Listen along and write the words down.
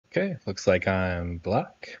Okay, looks like I'm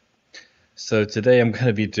black. So today I'm going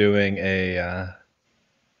to be doing a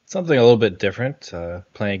something a little bit different,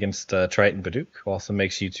 playing against TritonBaduk, who also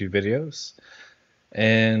makes YouTube videos.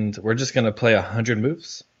 And we're just going to play 100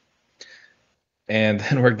 moves, and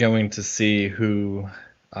then we're going to see who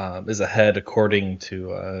is ahead according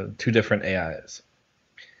to two different AIs.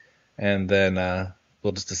 And then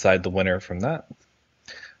we'll just decide the winner from that.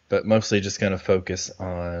 But mostly just going to focus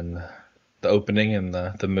on the opening and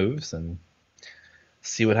the moves and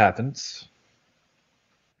see what happens.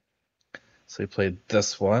 So we played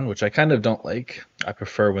this one, which I kind of don't like. I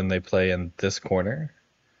prefer when they play in this corner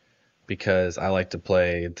because I like to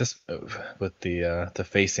play this move with the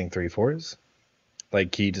facing 3/4s,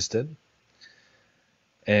 like he just did.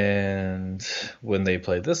 And when they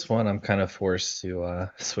play this one, I'm kind of forced to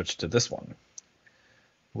switch to this one,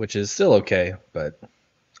 which is still okay, but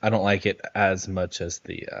I don't like it as much as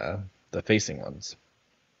the facing ones.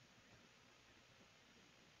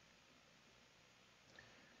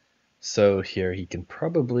 So here he can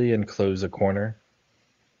probably enclose a corner,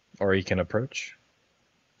 or he can approach.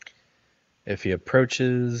 If he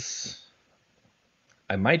approaches,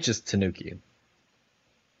 I might just Tanuki,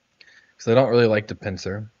 because I don't really like the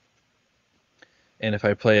pincer. And if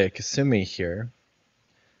I play a Kasumi here,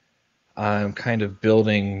 I'm kind of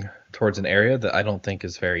building towards an area that I don't think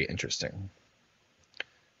is very interesting.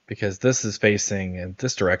 Because this is facing in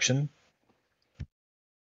this direction.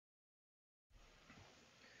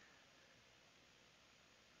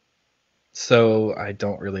 So I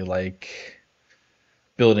don't really like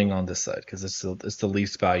building on this side because it's the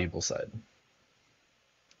least valuable side.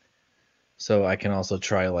 So I can also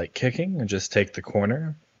try like kicking and just take the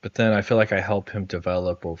corner, but then I feel like I help him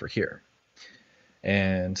develop over here.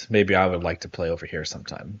 And maybe I would like to play over here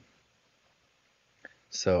sometime.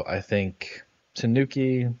 So I think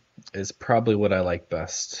Tanuki is probably what I like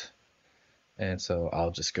best. And so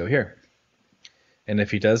I'll just go here. And if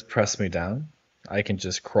he does press me down, I can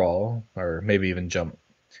just crawl or maybe even jump.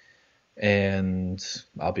 And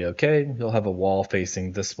I'll be okay. He'll have a wall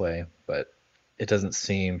facing this way, but it doesn't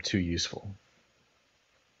seem too useful.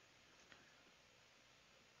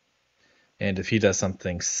 And if he does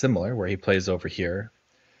something similar where he plays over here,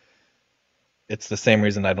 it's the same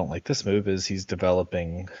reason I don't like this move is he's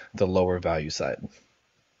developing the lower value side.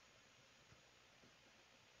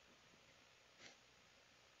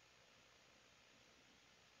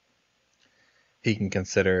 He can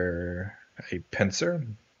consider a pincer,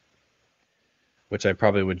 which I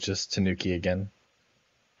probably would just Tanuki again.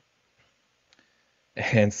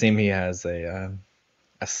 And seem he has a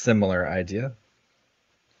similar idea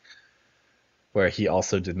where he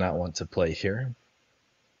also did not want to play here.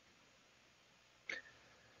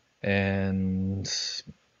 And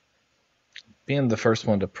being the first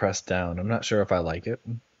one to press down, I'm not sure if I like it.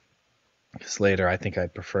 Because later I think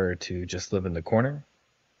I'd prefer to just live in the corner.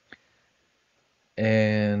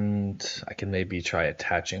 And I can maybe try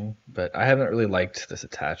attaching, but I haven't really liked this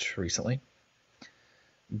attach recently.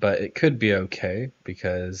 But it could be okay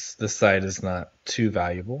because this side is not too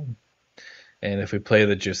valuable. And if we play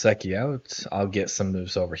the Joseki out, I'll get some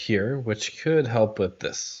moves over here, which could help with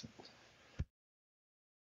this.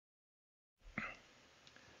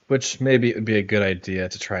 Which maybe it would be a good idea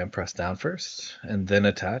to try and press down first and then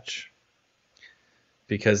attach.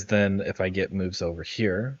 Because then if I get moves over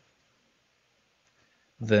here,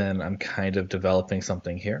 then I'm kind of developing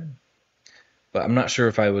something here. But I'm not sure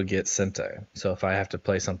if I would get Sentai. So if I have to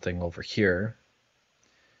play something over here,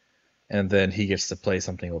 and then he gets to play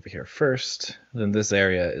something over here first, then this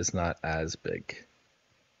area is not as big.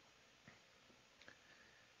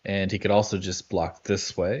 And he could also just block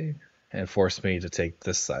this way and force me to take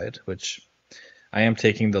this side, which I am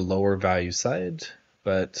taking the lower value side,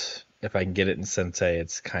 but if I can get it in Sensei,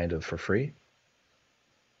 it's kind of for free.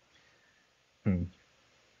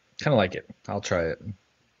 Kind of like it. I'll try it.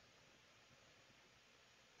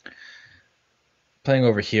 Playing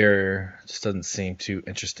over here just doesn't seem too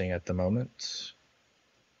interesting at the moment.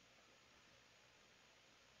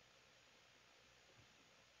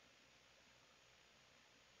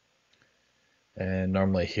 And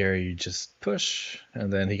normally here you just push,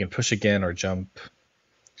 and then he can push again or jump.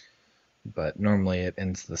 But normally it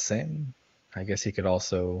ends the same. I guess he could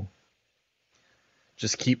also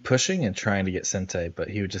just keep pushing and trying to get Sente, but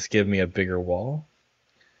he would just give me a bigger wall.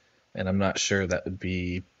 And I'm not sure that would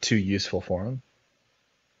be too useful for him.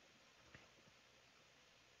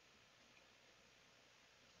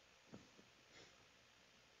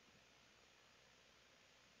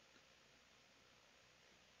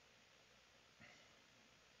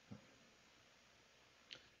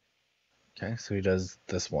 Okay, so he does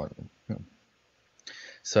this one.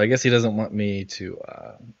 So I guess he doesn't want me to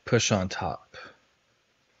push on top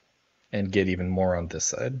and get even more on this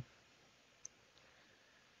side.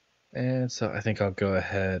 And so I think I'll go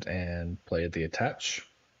ahead and play the attach.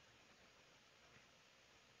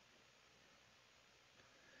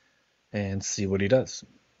 And see what he does.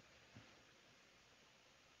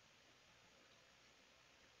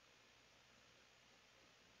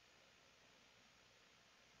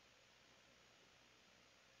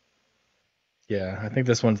 Yeah, I think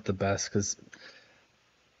this one's the best because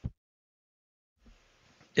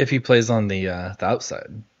if he plays on the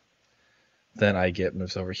outside, then I get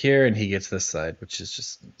moves over here and he gets this side, which is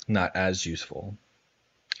just not as useful.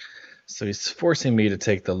 So he's forcing me to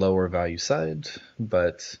take the lower value side,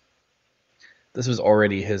 but this was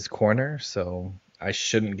already his corner, so I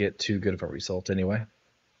shouldn't get too good of a result anyway.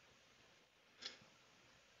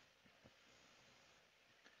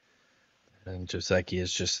 And Joseki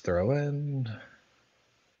is just throw in.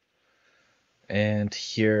 And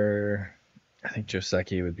here, I think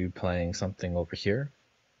Joseki would be playing something over here.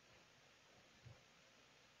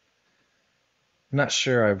 I'm not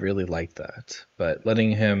sure I really like that, but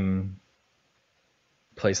letting him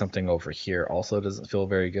play something over here also doesn't feel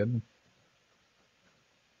very good.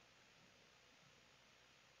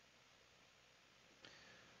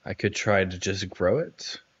 I could try to just grow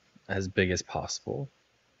it as big as possible.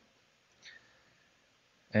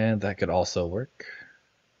 And that could also work.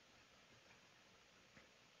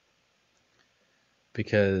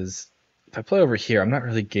 Because if I play over here, I'm not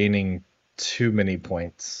really gaining too many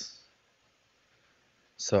points.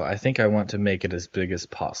 So I think I want to make it as big as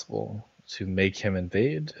possible to make him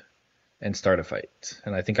invade and start a fight.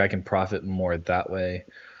 And I think I can profit more that way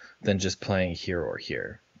than just playing here or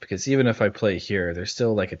here. Because even if I play here, there's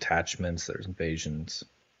still like attachments, there's invasions.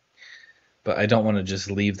 But I don't want to just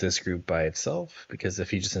leave this group by itself, because if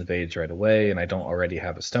he just invades right away and I don't already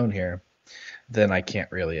have a stone here, then I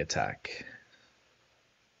can't really attack.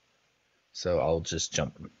 So I'll just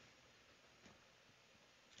jump him.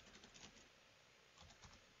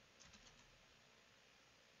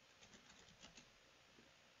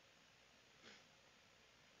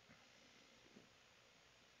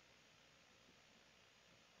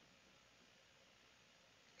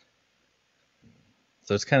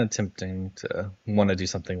 So it's kind of tempting to want to do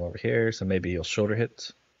something over here, so maybe he'll shoulder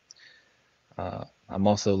hit. I'm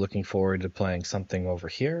also looking forward to playing something over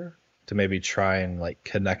here to maybe try and like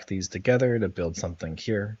connect these together to build something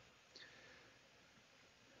here.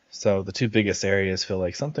 So the two biggest areas feel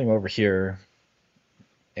like something over here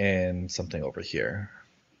and something over here.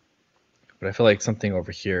 But I feel like something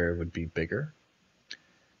over here would be bigger.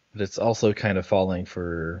 But it's also kind of falling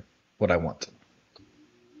for what I want.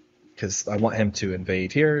 Because I want him to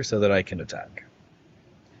invade here so that I can attack.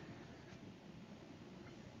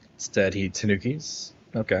 Instead, he Tanukis.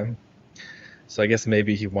 Okay. So I guess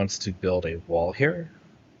maybe he wants to build a wall here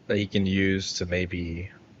that he can use to maybe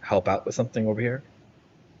help out with something over here.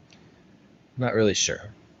 Not really sure.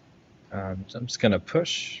 So I'm just going to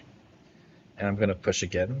push. And I'm going to push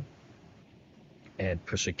again. And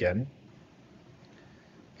push again.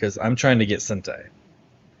 Because I'm trying to get Sentai.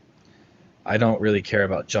 I don't really care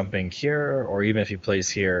about jumping here, or even if he plays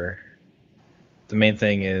here. The main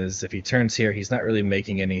thing is if he turns here, he's not really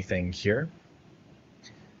making anything here.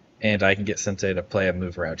 And I can get Sensei to play a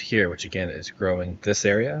move around here, which again is growing this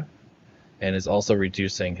area and is also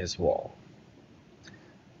reducing his wall.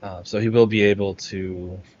 So he will be able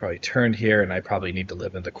to probably turn here, and I probably need to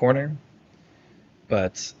live in the corner.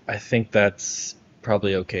 But I think that's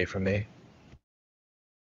probably okay for me.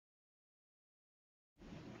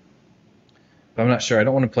 But I'm not sure. I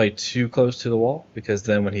don't want to play too close to the wall, because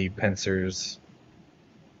then when he pincers,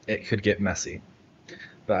 it could get messy.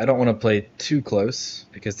 But I don't want to play too close,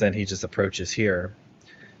 because then he just approaches here,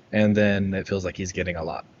 and then it feels like he's getting a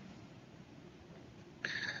lot.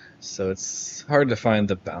 So it's hard to find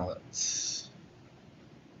the balance.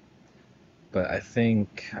 But I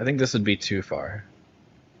think this would be too far.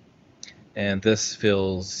 And this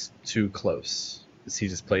feels too close. Because he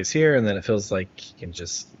just plays here, and then it feels like he can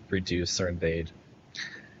just reduce or invade.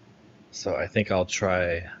 So I think I'll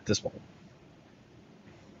try this one.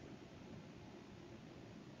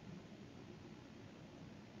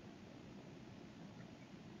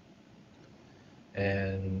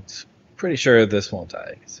 And pretty sure this won't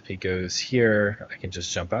die. Because if he goes here, I can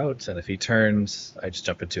just jump out, and if he turns, I just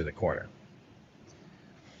jump into the corner.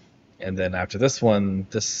 And then after this one,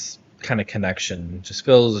 this kind of connection just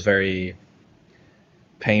feels very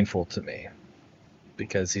painful to me,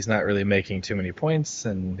 because he's not really making too many points,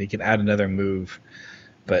 and he can add another move,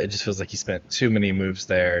 but it just feels like he spent too many moves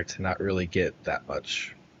there to not really get that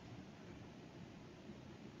much.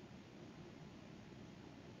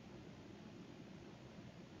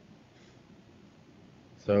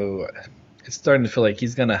 So it's starting to feel like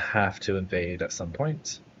he's gonna have to invade at some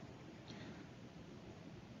point.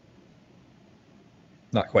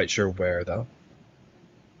 Not quite sure where though.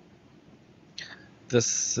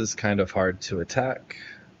 This is kind of hard to attack,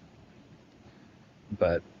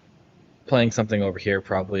 but playing something over here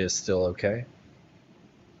probably is still okay.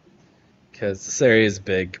 Because this area is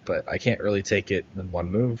big, but I can't really take it in one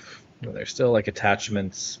move. There's still like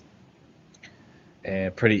attachments,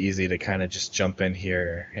 and pretty easy to kind of just jump in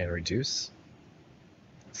here and reduce.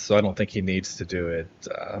 So I don't think he needs to do it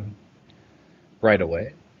right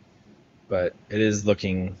away, but it is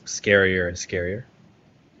looking scarier and scarier.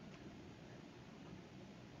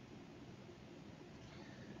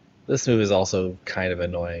 This move is also kind of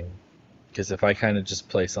annoying, because if I kind of just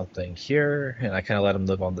play something here and I kind of let him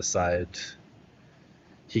live on the side,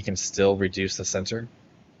 he can still reduce the center.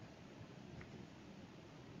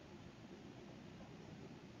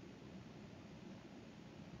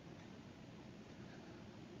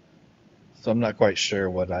 So I'm not quite sure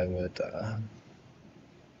what I would,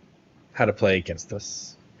 how to play against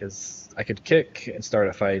this. Because I could kick and start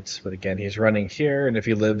a fight, but again, he's running here, and if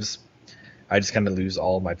he lives, I just kind of lose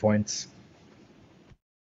all my points.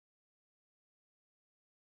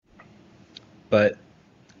 But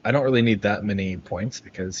I don't really need that many points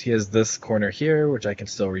because he has this corner here, which I can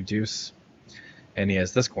still reduce, and he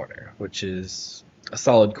has this corner, which is a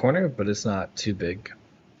solid corner, but it's not too big.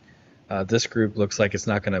 This group looks like it's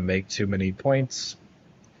not going to make too many points,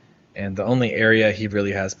 and the only area he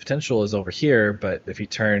really has potential is over here, but if he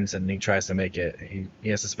turns and he tries to make it, he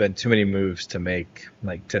has to spend too many moves to make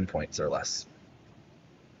like 10 points or less.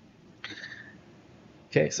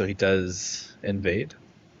 Okay, so he does invade.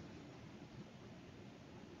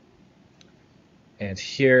 And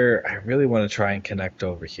here, I really want to try and connect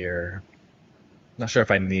over here. Not sure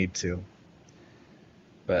if I need to,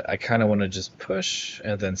 but I kind of want to just push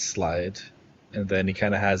and then slide. And then he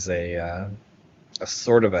kind of has a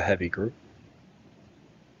sort of a heavy group.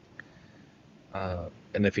 And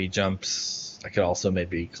if he jumps, I could also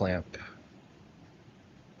maybe clamp.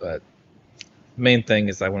 But main thing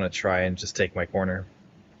is I want to try and just take my corner.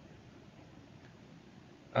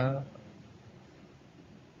 If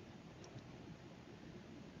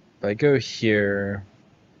I go here,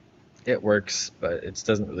 it works, but it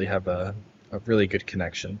doesn't really have a really good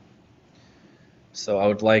connection. So I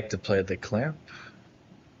would like to play the clamp.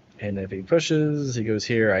 And if he pushes, he goes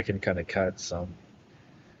here, I can kind of cut some.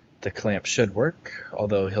 The clamp should work,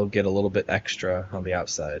 although he'll get a little bit extra on the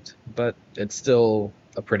outside. But it's still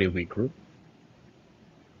a pretty weak group.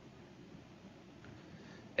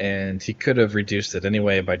 And he could have reduced it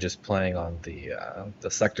anyway by just playing on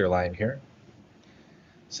the sector line here.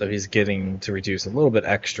 So he's getting to reduce a little bit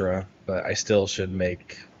extra, but I still should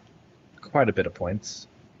make quite a bit of points.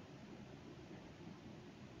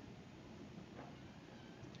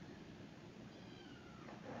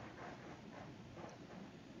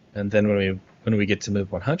 And then when we get to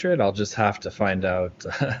move 100, I'll just have to find out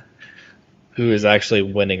who is actually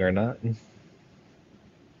winning or not.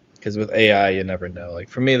 Because with AI, you never know. Like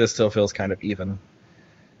for me, this still feels kind of even,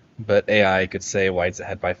 but AI could say white's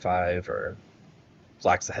ahead by 5 or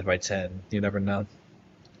black's ahead by 10. You never know.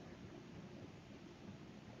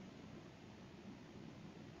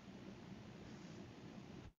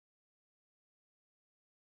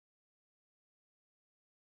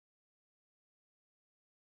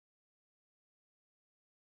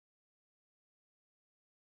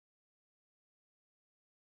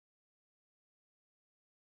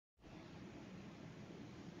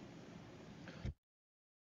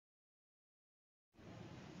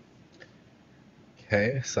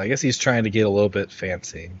 Okay, so I guess he's trying to get a little bit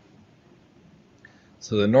fancy.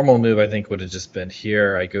 So the normal move I think would have just been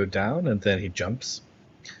here, I go down, and then he jumps.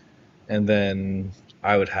 And then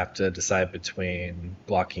I would have to decide between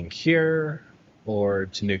blocking here or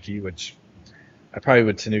Tanuki, which I probably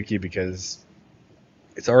would Tanuki because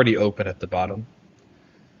it's already open at the bottom.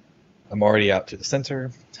 I'm already out to the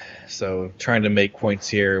center, so trying to make points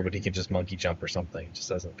here when he can just monkey jump or something just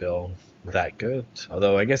doesn't feel that good.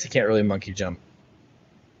 Although I guess he can't really monkey jump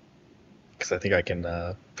because I think I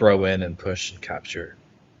can throw in and push and capture.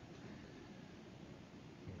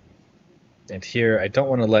 And here, I don't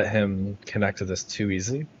want to let him connect to this too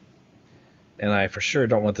easy. And I for sure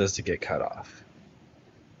don't want this to get cut off.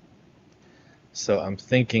 So I'm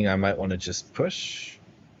thinking I might want to just push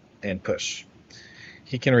and push.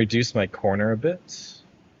 He can reduce my corner a bit,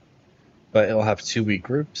 but it'll have 2 weak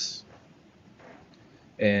groups.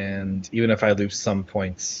 And even if I lose some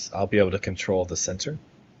points, I'll be able to control the center.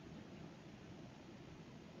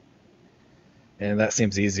 And that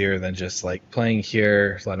seems easier than just like playing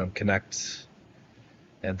here, let him connect,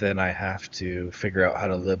 And then I have to figure out how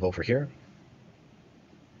to live over here.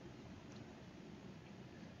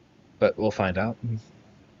 But we'll find out.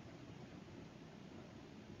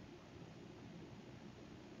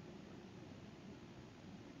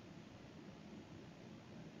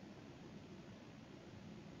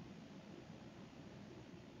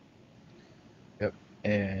 Yep.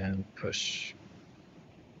 And push.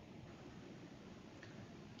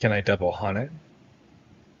 Can I double hunt it?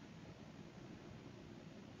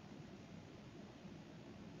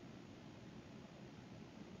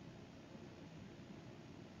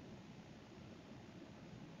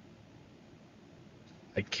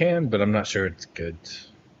 I can, but I'm not sure it's good.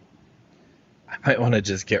 I might want to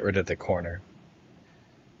just get rid of the corner,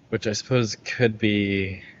 which I suppose could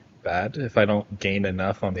be bad if I don't gain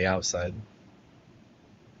enough on the outside.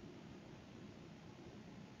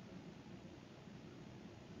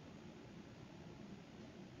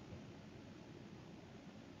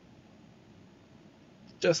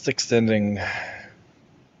 Just extending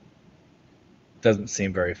doesn't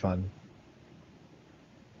seem very fun.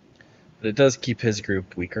 But it does keep his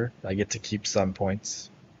group weaker. I get to keep some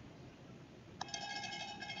points.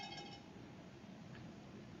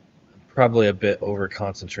 Probably a bit over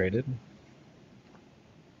concentrated.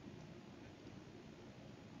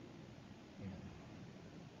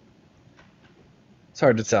 It's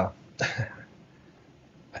hard to tell.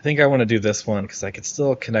 I think I want to do this one because I can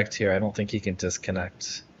still connect here. I don't think he can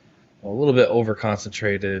disconnect. A little bit over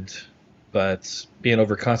concentrated, but being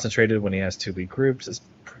over concentrated when he has two weak groups is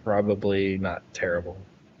probably not terrible.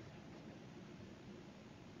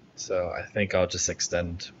 So I think I'll just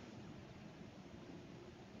extend.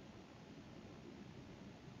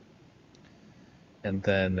 And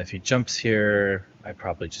then if he jumps here, I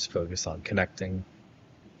probably just focus on connecting.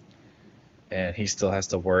 And he still has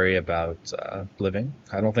to worry about living.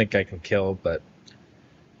 I don't think I can kill, but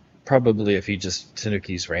probably if he just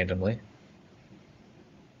Tanukis randomly.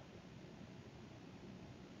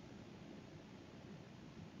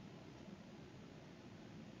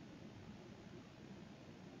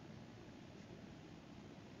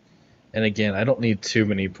 And again, I don't need too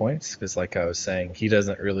many points because, like I was saying, he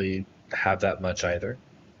doesn't really have that much either.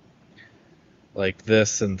 Like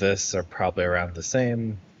this and this are probably around the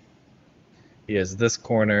same. He has this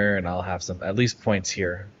corner, and I'll have some at least points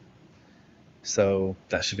here. So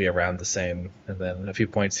that should be around the same. And then a few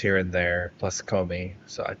points here and there, plus Comey.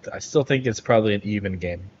 So I still think it's probably an even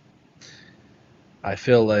game. I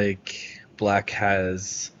feel like Black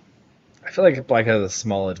has. I feel like Black has a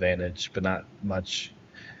small advantage, but not much.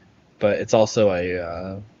 But it's also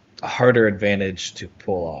a harder advantage to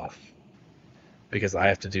pull off because I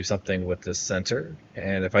have to do something with this center,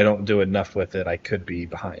 and if I don't do enough with it, I could be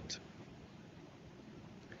behind.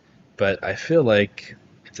 But I feel like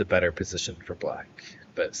it's a better position for Black,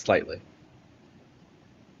 but slightly.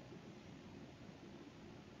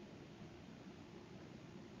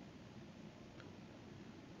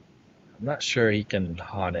 I'm not sure he can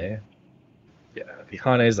Hane. Yeah, if he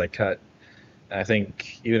Hanes, I cut. I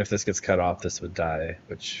think even if this gets cut off, this would die,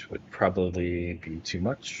 which would probably be too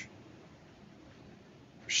much.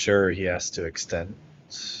 For sure, he has to extend.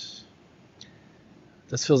 This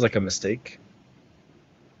feels like a mistake.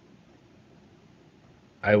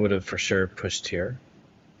 I would have for sure pushed here.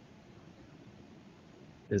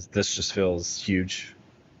 This just feels huge.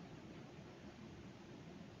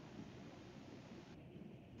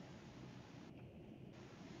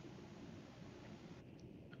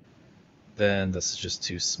 Then this is just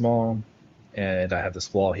too small, and I have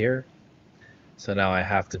this wall here. So now I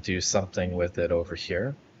have to do something with it over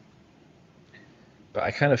here. But I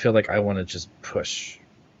kind of feel like I want to just push.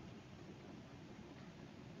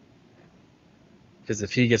 Because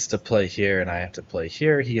if he gets to play here and I have to play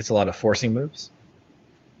here, he gets a lot of forcing moves.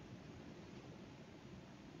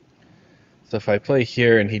 So if I play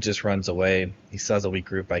here and he just runs away, he still has a weak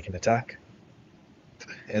group I can attack.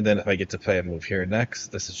 And then if I get to play a move here next,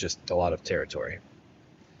 this is just a lot of territory.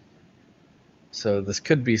 So this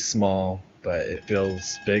could be small, but it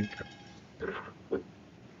feels big.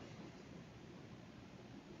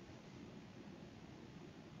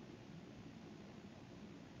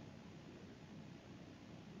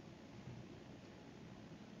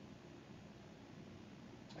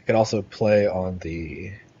 I could also play on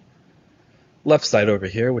the left side over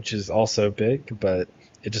here, which is also big, but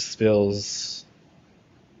it just feels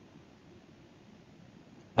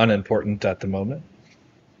unimportant at the moment.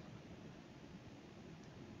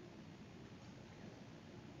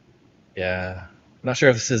 Yeah, I'm not sure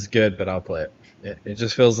if this is good, but I'll play it. It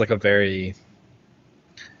just feels like a very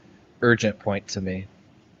urgent point to me.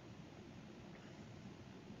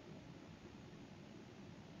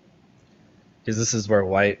 Because this is where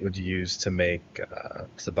white would use to make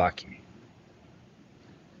sabaki.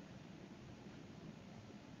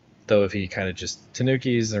 Though if he kind of just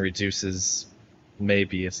tanukis and reduces,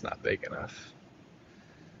 maybe it's not big enough.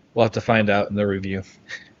 We'll have to find out in the review.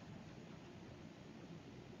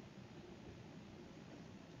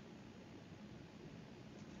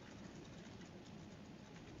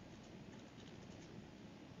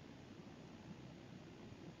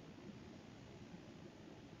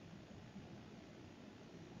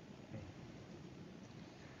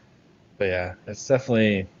 But yeah, it's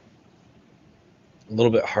definitely a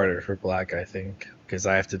little bit harder for black, I think, because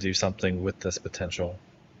I have to do something with this potential.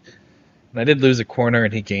 And I did lose a corner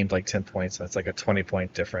and he gained like 10 points. That's like a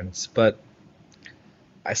 20-point difference, but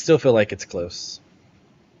I still feel like it's close.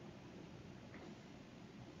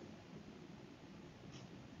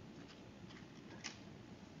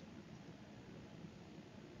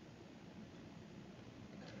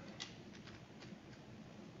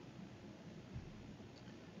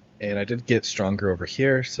 And I did get stronger over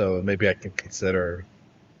here, so maybe I can consider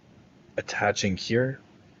attaching here,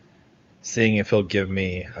 seeing if he'll give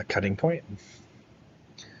me a cutting point.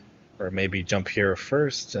 Or maybe jump here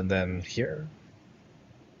first and then here.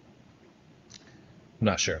 I'm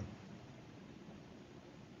not sure.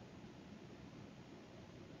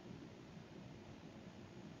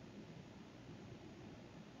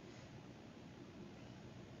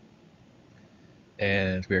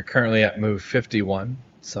 And we are currently at move 51,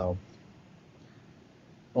 so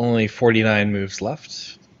only 49 moves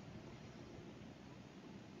left.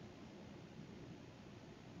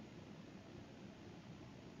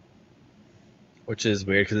 Which is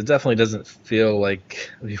weird because it definitely doesn't feel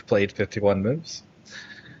like we've played 51 moves.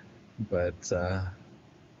 But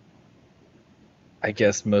I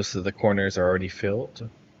guess most of the corners are already filled.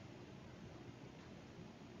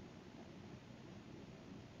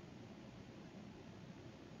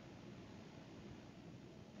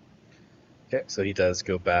 Okay, so he does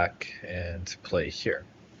go back and play here.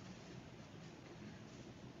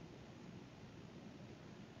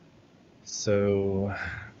 So,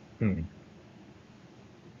 I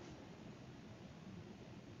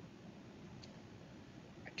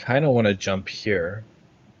kind of want to jump here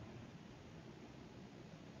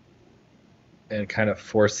and kind of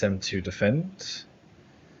force him to defend.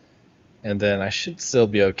 And then I should still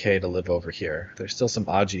be okay to live over here. There's still some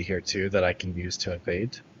Aji here too that I can use to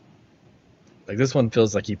invade. Like this one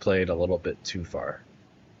feels like he played a little bit too far.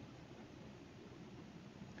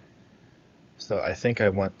 So I think I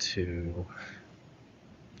want to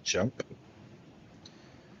jump.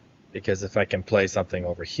 Because if I can play something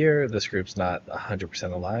over here, this group's not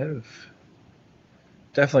 100% alive.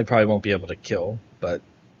 Definitely probably won't be able to kill, but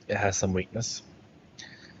it has some weakness.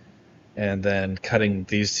 And then cutting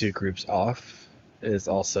these two groups off is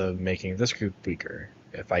also making this group weaker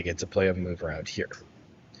if I get to play a move around here.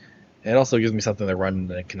 It also gives me something to run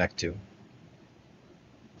and connect to.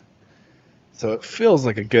 So it feels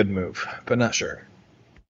like a good move, but not sure.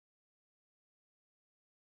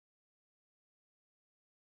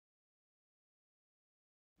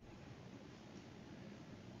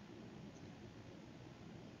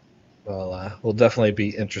 Well, will definitely be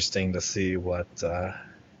interesting to see what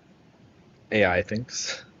AI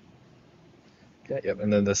thinks. Okay, yep,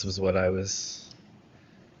 and then this was what I was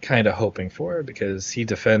kind of hoping for because he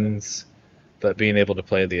defends, but being able to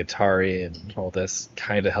play the Atari and all this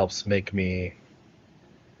kind of helps make me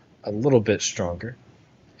a little bit stronger.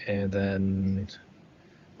 And then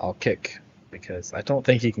I'll kick because I don't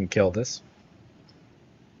think he can kill this.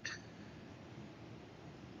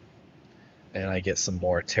 And I get some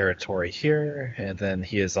more territory here, and then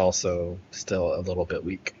he is also still a little bit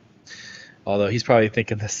weak. Although he's probably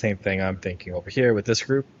thinking the same thing I'm thinking over here with this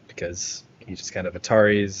group because he just kind of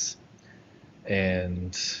Ataris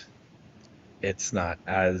and it's not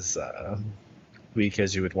as weak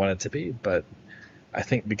as you would want it to be, but I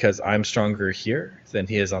think because I'm stronger here than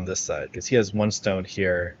he is on this side, because he has one stone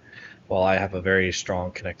here while I have a very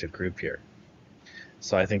strong connected group here.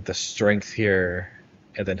 So I think the strength here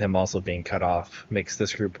and then him also being cut off makes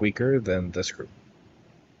this group weaker than this group.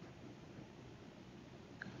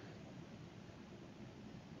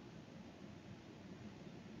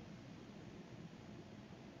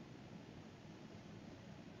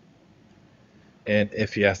 And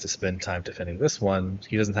if he has to spend time defending this one,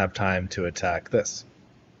 he doesn't have time to attack this.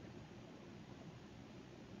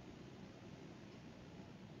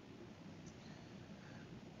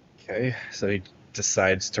 Okay, so he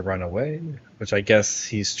decides to run away, which I guess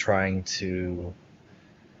he's trying to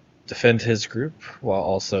defend his group while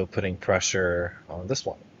also putting pressure on this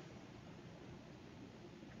one.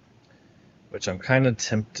 Which I'm kind of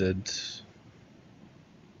tempted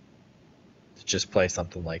just play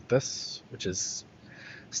something like this, which is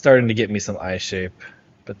starting to get me some eye shape.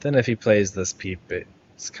 But then if he plays this peep,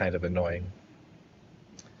 it's kind of annoying.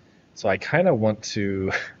 So I kind of want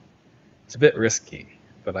to, it's a bit risky,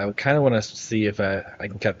 but I kind of want to see if I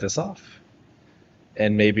can cut this off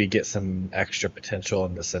and maybe get some extra potential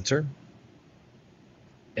in the center.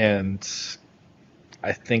 And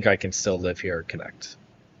I think I can still live here or connect.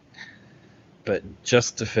 But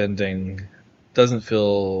just defending doesn't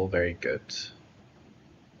feel very good.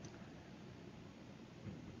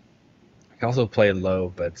 I can also play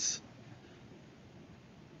low, but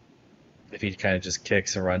if he kind of just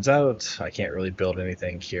kicks and runs out, I can't really build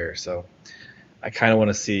anything here. So I kind of want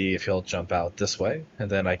to see if he'll jump out this way, and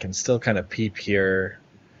then I can still kind of peep here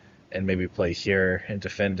and maybe play here and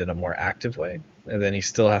defend in a more active way. And then he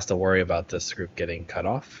still has to worry about this group getting cut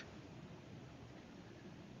off.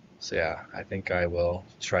 So yeah, I think I will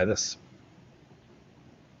try this.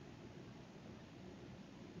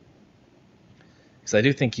 Because I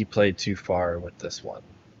do think he played too far with this one.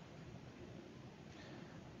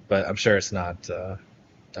 But I'm sure it's not a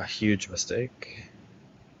huge mistake.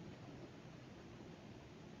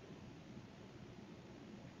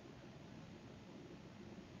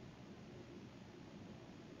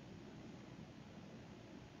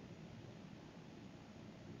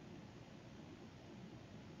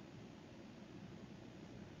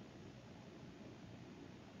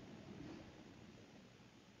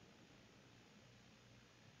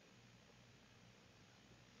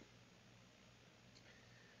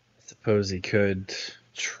 I suppose he could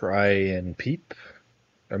try and peep,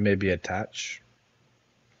 or maybe attach,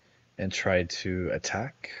 and try to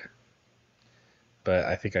attack. But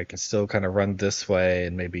I think I can still kind of run this way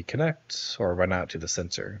and maybe connect, or run out to the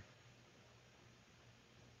center.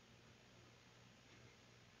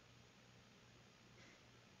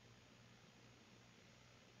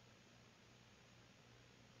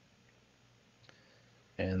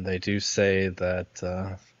 And they do say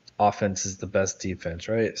that offense is the best defense,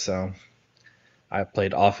 right? So I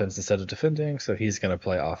played offense instead of defending, so he's going to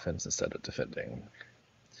play offense instead of defending.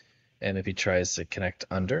 And if he tries to connect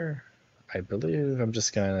under, I believe I'm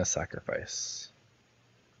just going to sacrifice.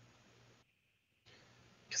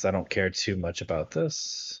 Because I don't care too much about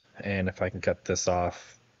this. And if I can cut this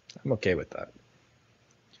off, I'm okay with that.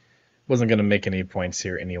 Wasn't going to make any points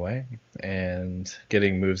here anyway. And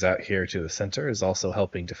getting moves out here to the center is also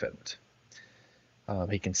helping defend.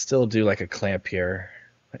 He can still do like a clamp here,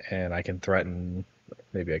 and I can threaten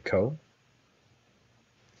maybe a ko.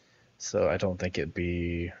 So I don't think it'd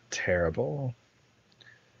be terrible.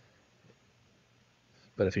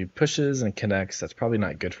 But if he pushes and connects, that's probably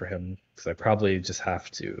not good for him, because I probably just have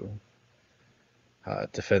to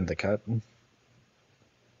defend the cut.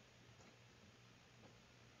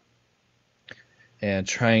 And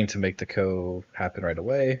trying to make the ko happen right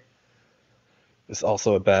away is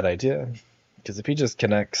also a bad idea, because if he just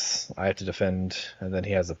connects, I have to defend, and then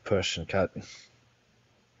he has a push and cut.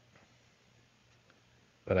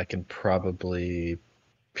 But I can probably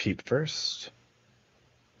peep first,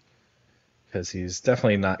 because he's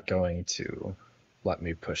definitely not going to let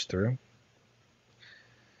me push through.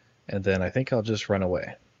 And then I think I'll just run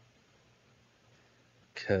away,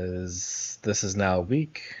 because this is now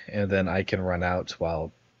weak, and then I can run out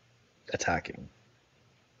while attacking.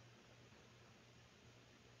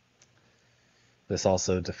 This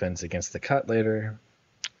also defends against the cut later,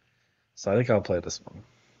 so I think I'll play this one.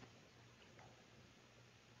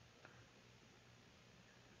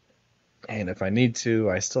 And if I need to,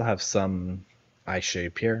 I still have some eye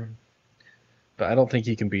shape here, but I don't think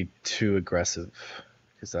he can be too aggressive,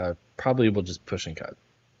 because I probably will just push and cut.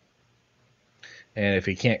 And if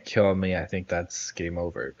he can't kill me, I think that's game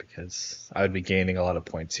over, because I would be gaining a lot of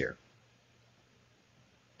points here.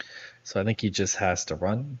 So I think he just has to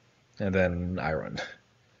run, and then I run.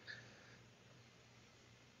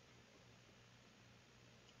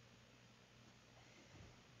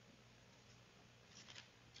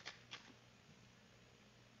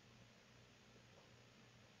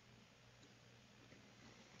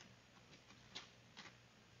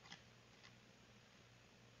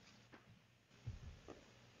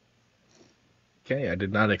 Okay, I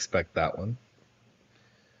did not expect that one.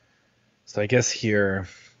 So I guess here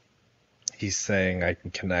he's saying I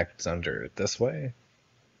can connect under this way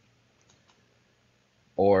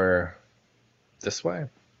or this way.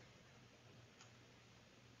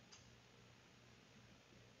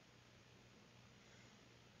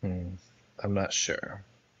 I'm not sure.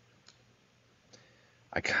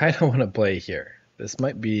 I kind of want to play here. This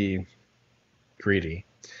might be greedy,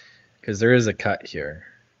 because there is a cut here.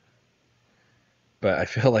 But I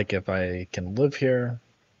feel like if I can live here,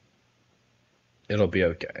 it'll be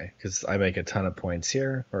okay because I make a ton of points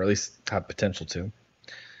here, or at least have potential to.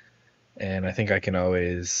 And I think I can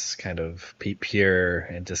always kind of peep here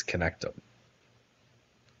and disconnect him.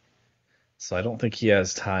 So I don't think he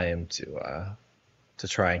has time to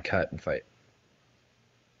try and cut and fight.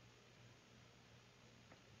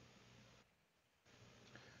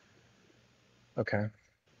 Okay.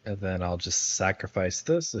 And then I'll just sacrifice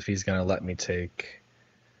this if he's gonna let me take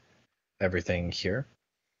everything here.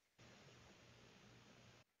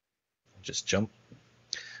 Just jump.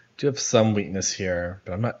 Do have some weakness here,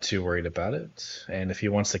 but I'm not too worried about it. And if he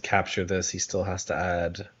wants to capture this, he still has to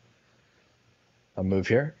add a move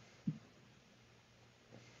here.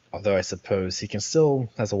 Although I suppose he can still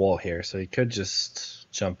has a wall here, so he could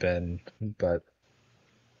just jump in, but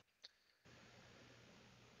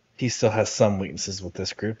he still has some weaknesses with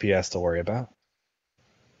this group he has to worry about.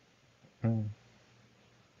 And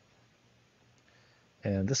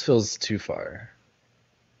this feels too far.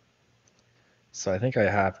 So I think I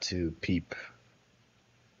have to peep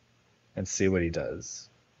and see what he does,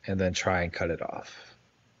 and then try and cut it off.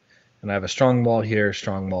 And I have a strong wall here,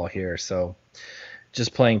 so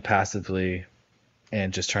just playing passively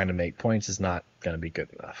and just trying to make points is not going to be good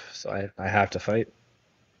enough. So I have to fight.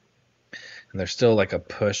 And there's still like a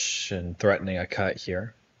push and threatening a cut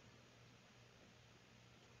here.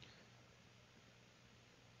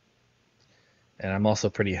 And I'm also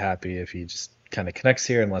pretty happy if he just kind of connects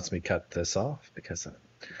here and lets me cut this off, because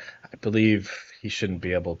I believe he shouldn't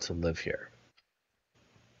be able to live here.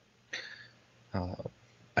 Uh,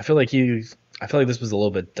 I feel like this was a little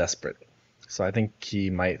bit desperate. So I think he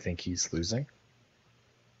might think he's losing,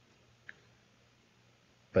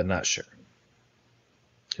 but not sure.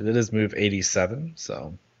 Because it is move 87,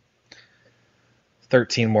 so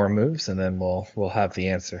 13 more moves, and then we'll have the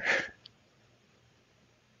answer.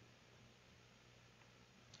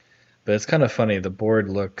 But it's kind of funny. The board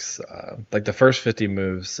looks like the first 50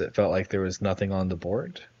 moves, it felt like there was nothing on the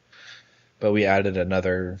board. But we added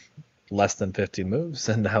another less than 50 moves,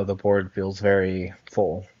 and now the board feels very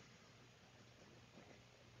full.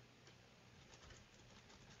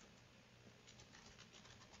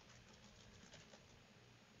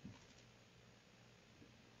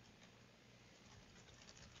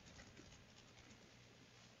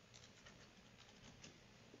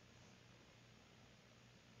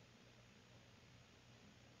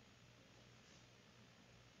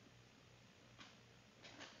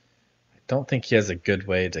 I don't think he has a good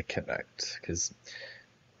way to connect, because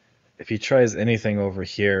if he tries anything over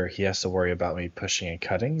here, he has to worry about me pushing and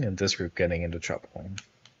cutting, and this group getting into trouble.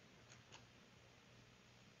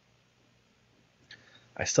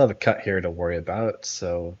 I still have a cut here to worry about,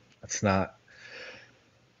 so it's not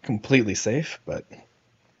completely safe, but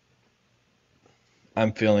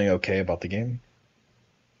I'm feeling okay about the game.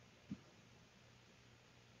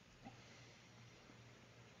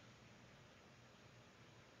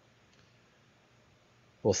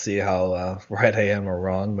 We'll see how right I am or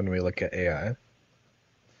wrong when we look at AI.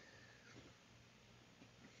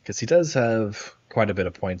 Because he does have quite a bit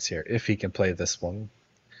of points here, if he can play this one.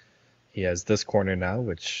 He has this corner now,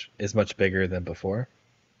 which is much bigger than before.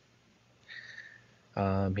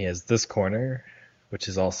 He has this corner, which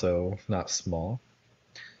is also not small.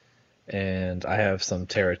 And I have some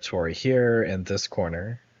territory here and this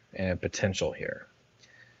corner and potential here.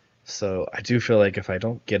 So I do feel like if I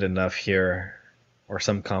don't get enough here or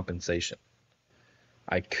some compensation,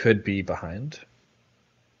 I could be behind,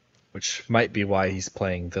 which might be why he's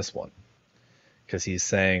playing this one. Because he's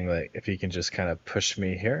saying like if he can just kind of push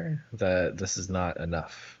me here, that this is not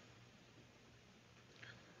enough.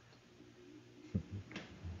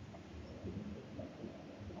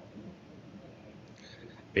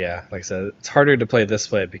 But yeah, like I said, it's harder to play this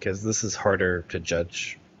way because this is harder to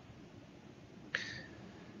judge.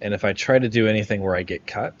 And if I try to do anything where I get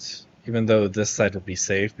cut, even though this side will be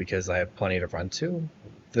safe because I have plenty to run to,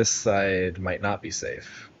 this side might not be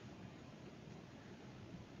safe.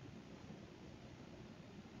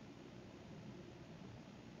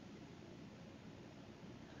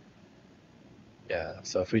 Yeah,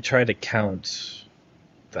 so if we try to count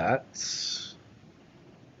that,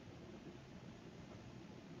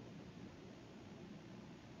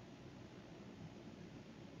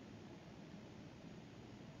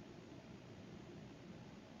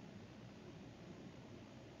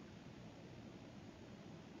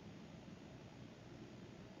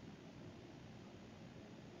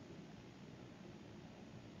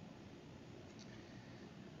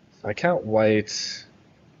 I count white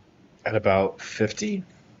at about 50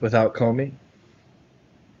 without Comey,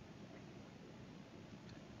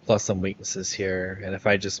 plus some weaknesses here. And if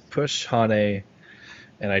I just push Hane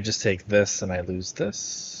And I just take this and I lose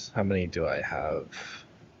this. How many do I have?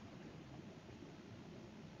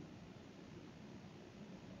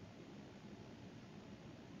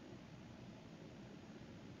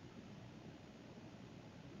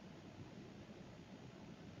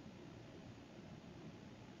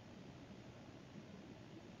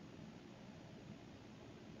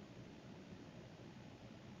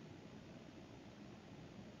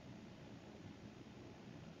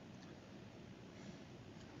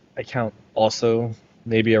 I count also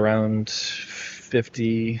maybe around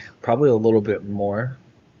 50, probably a little bit more.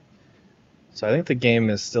 So I think the game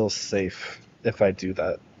is still safe if I do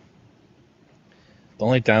that. The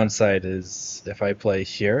only downside is if I play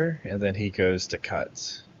here and then he goes to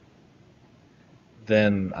cut,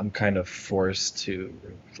 then I'm kind of forced to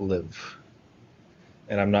live.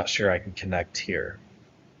 And I'm not sure I can connect here.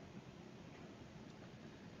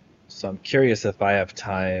 So I'm curious if I have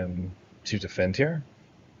time to defend here.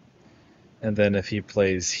 And then if he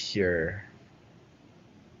plays here,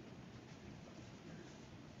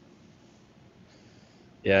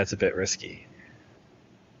 yeah, it's a bit risky.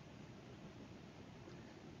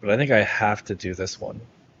 But I think I have to do this one.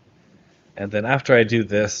 And then after I do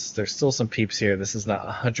this, there's still some peeps here. This is not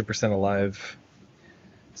 100% alive.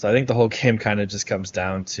 So I think the whole game kind of just comes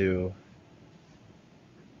down to,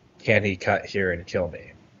 can he cut here and kill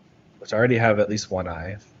me? Which I already have at least one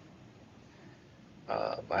eye.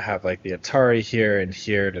 I have like the Atari here and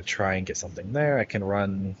here to try and get something there. I can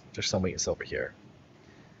run, there's some weakness over here.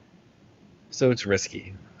 So it's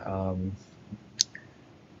risky.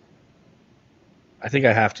 I think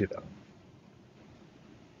I have to though.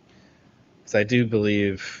 Because I do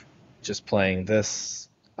believe just playing this,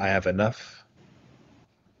 I have enough.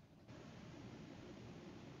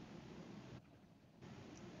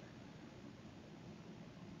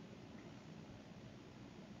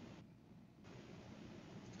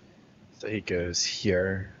 So he goes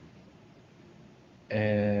here.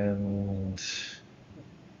 And if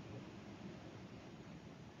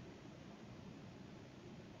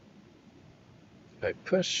I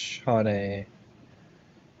push on a,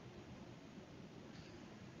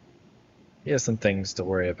 he has some things to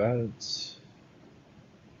worry about.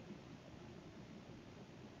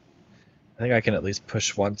 I think I can at least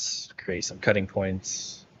push once, create some cutting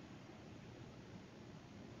points.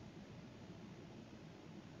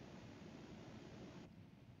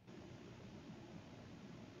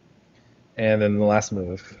 And then the last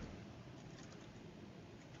move.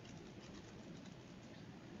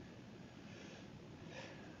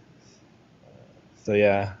 So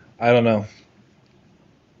yeah, I don't know.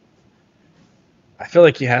 I feel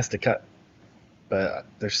like he has to cut, but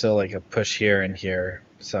there's still like a push here and here.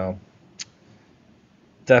 So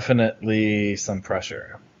definitely some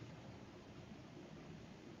pressure.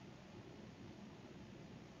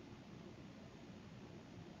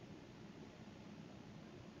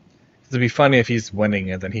 It'd be funny if he's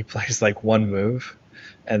winning and then he plays like one move,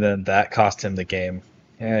 and then that cost him the game.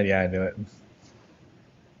 And yeah, I knew it.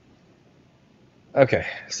 Okay,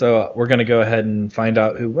 so we're gonna go ahead and find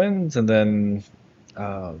out who wins, and then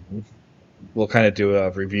um, we'll kind of do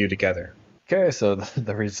a review together. Okay, so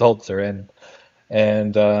the results are in,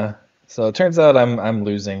 and so it turns out I'm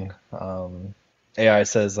losing. AI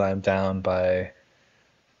says I'm down by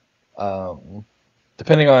um,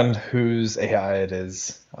 depending on whose AI it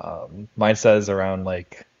is. Mine says around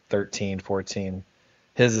like 13, 14.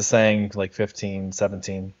 His is saying like 15,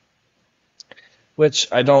 17, which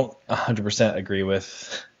I don't 100% agree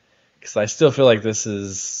with because I still feel like this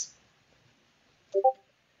is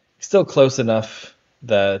still close enough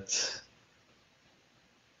that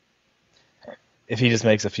if he just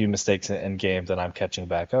makes a few mistakes in game, then I'm catching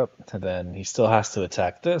back up. And then he still has to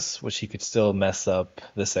attack this, which he could still mess up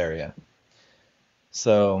this area.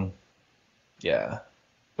 So, yeah.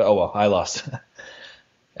 But oh well, I lost.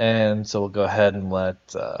 And so we'll go ahead and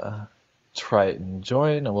let Triton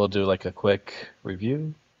join, and we'll do like a quick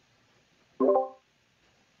review.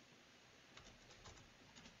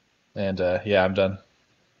 And yeah, I'm done.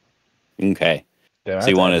 Okay. Damn, I So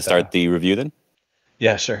have you want to edit that start out. the review then?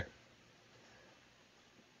 Yeah, sure.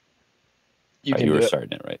 You Right, can you do were it.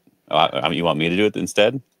 starting it, right? Oh, I mean, you want me to do it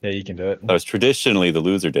instead? Yeah, you can do it. That was traditionally the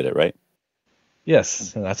loser did it, right?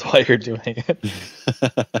 Yes, and that's why you're doing it.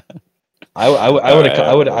 I All would have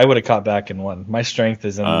right. I would have caught back and won. My strength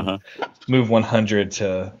is in Uh-huh. move 100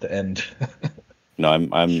 to the end. No,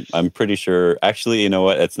 I'm pretty sure. Actually, you know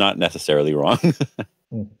what? It's not necessarily wrong.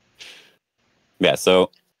 Yeah.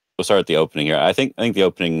 So we'll start at the opening here. I think the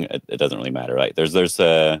opening it doesn't really matter, right? There's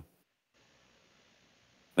maybe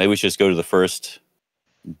we should just go to the first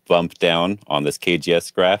bump down on this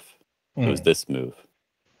KGS graph. It was Mm. this move.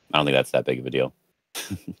 I don't think that's that big of a deal.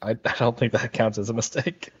 I don't think that counts as a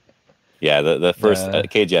mistake. Yeah, the first Yeah.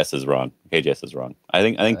 KGS is wrong. KGS is wrong. I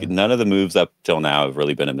think none of the moves up till now have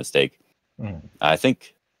really been a mistake. Mhm. I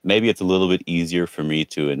think maybe it's a little bit easier for me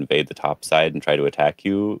to invade the top side and try to attack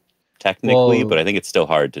you technically, but Well, I think it's still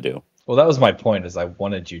hard to do. that was my point. Is I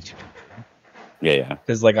wanted you to, Yeah, yeah,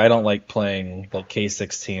 because like I don't like playing like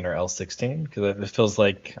K16 or L16 because it feels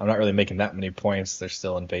like I'm not really making that many points. There's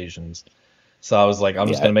still invasions. So I was like, I'm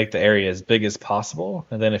just yeah. gonna make the area as big as possible,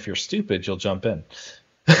 and then if you're stupid, you'll jump in.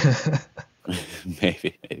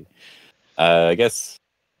 Maybe. I guess.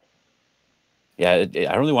 Yeah, I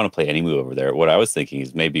don't really want to play any move over there. What I was thinking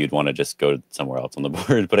is maybe you'd want to just go somewhere else on the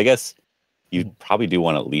board, but I guess you probably do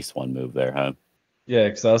want at least one move there, huh? Yeah,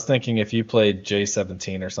 because I was thinking if you played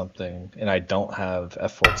J17 or something, and I don't have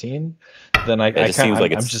F14, then It I just can't. seems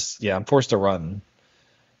like I'm it's just I'm forced to run.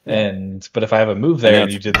 yeah, But if I have a move and there then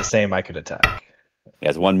and you did the same, I could attack.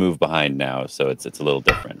 it's one move behind now, so it's a little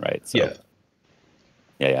different, right? So Yeah.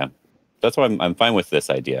 yeah. That's why I'm fine with this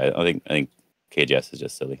idea. I think KGS is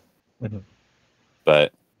just silly, Mhm.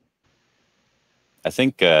 but I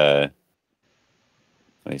think let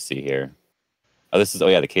me see here. Oh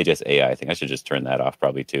yeah, the KGS AI. I think I should just turn that off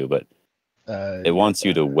probably too, but it Yeah. wants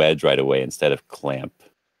you to wedge right away instead of clamp.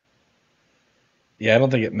 Yeah, I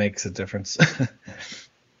don't think it makes a difference.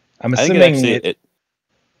 I'm I think it assuming actually it. it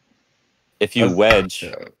if I you was- wedge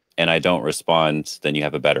yeah. and I don't respond, then you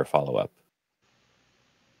have a better follow up.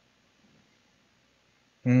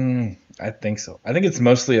 I think so. I think it's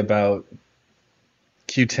mostly about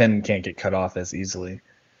Q10 can't get cut off as easily,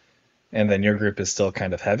 and then your group is still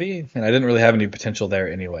kind of heavy, and I didn't really have any potential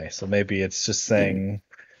there anyway. So maybe it's just saying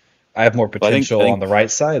I have more Well, I potential on the think,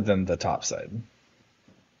 right side than the top side.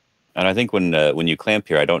 and I think when you clamp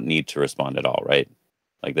here, I don't need to respond at all, right?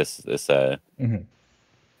 Like this Hmm.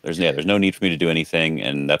 there's no need for me to do anything,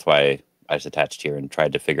 and that's why I just attached here and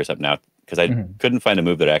tried to figure something out because I Hmm. couldn't find a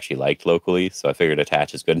move that I actually liked locally, so I figured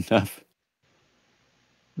attach is good enough.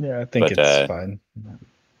 Yeah, I think But it's fine.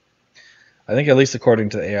 I think at least according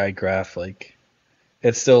to the AI graph, like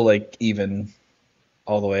it's still like even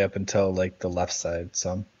all the way up until like the left side.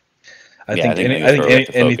 So I yeah, think I think I that's think where we have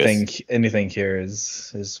to focus. anything here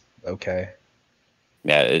is okay.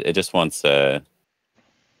 Yeah, it just wants yeah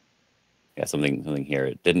something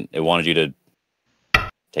here. It wanted you to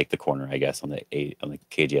take the corner, I guess, on the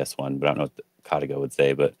KGS one, but I don't know what the Katago would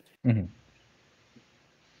say, but. Hmm.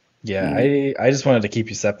 Yeah, Mm, I just wanted to keep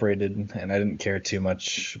you separated, and I didn't care too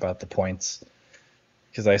much about the points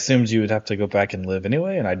because I assumed you would have to go back and live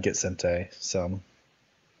anyway, and I'd get Sente. So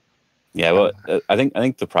yeah, well, I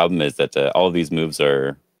think the problem is that all of these moves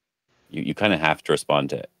are you kind of have to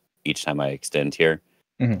respond to each time I extend here.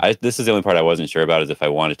 mhm. This is the only part I wasn't sure about is if I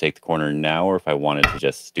wanted to take the corner now or if I wanted to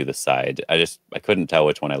just do the side. I couldn't tell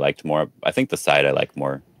which one I liked more. I think the side I like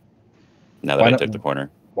more now that Why I not? took the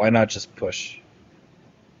corner. Why not just push?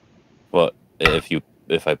 Well,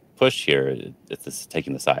 if I push here, it's just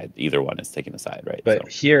taking the side. Either one is taking the side, right? But So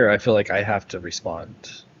here, I feel like I have to respond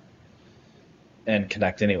and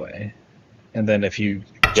connect anyway. And then if you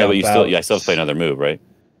yeah, but jump I still have to play out, another move, right?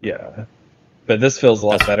 yeah. But this feels a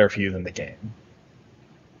lot That's better for you than the game.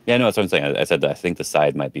 yeah, no, that's what I'm saying. I said that I think the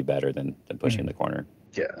side might be better than pushing Mhm. the corner.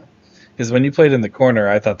 Yeah. Because when you played in the corner,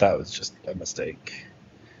 I thought that was just a mistake.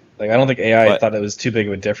 Like, I don't think AI But thought it was too big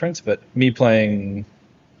of a difference, but me playing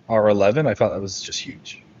R11, I thought that was just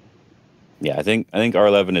huge. yeah, I think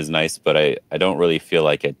R11 is nice, but I don't really feel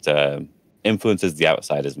like it influences the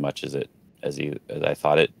outside as much as I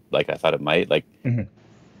thought it might. Hmm.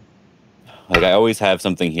 Like I always have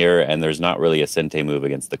something here, and there's not really a Sente move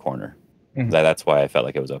against the corner. Hmm. That's why I felt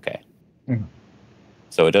like it was okay. Hmm.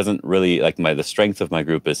 So it doesn't really like the strength of my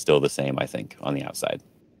group is still the same. I think on the outside.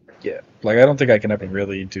 Yeah. Like, I don't think I can ever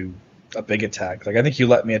really do a big attack. Like, I think you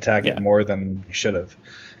let me attack it Yeah, more than you should have.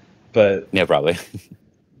 But yeah, probably.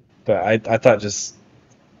 I thought just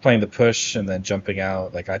playing the push and then jumping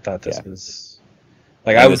out, like, I thought this Yeah, was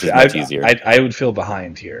like I think this is much easier. I would feel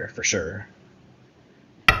behind here for sure.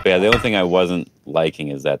 But yeah, the only thing I wasn't liking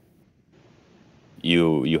is that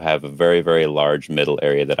you have a very very large middle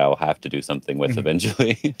area that I'll have to do something with Mhm.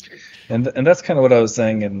 eventually. And that's kind of what I was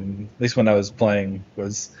saying, and at least when I was playing,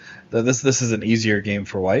 was that this is an easier game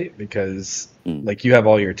for white because Mm, like you have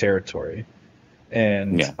all your territory,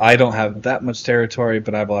 and yeah, I don't have that much territory,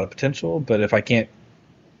 but I have a lot of potential. But if I can't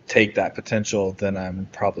take that potential, then I'm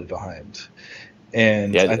probably behind.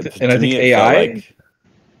 And yeah. I To think me, it felt AI like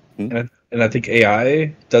hmm? and I think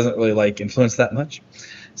AI doesn't really like influence that much.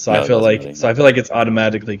 No, it doesn't really. So I No. feel like it's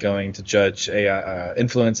automatically going to judge AI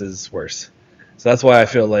influence is worse. So that's why I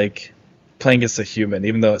feel like playing against a human,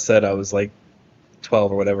 even though it said I was like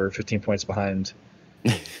 12 or whatever, 15 points behind.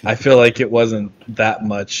 I feel like it wasn't that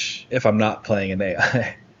much if I'm not playing an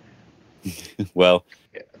AI. Well,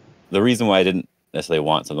 the reason why I didn't necessarily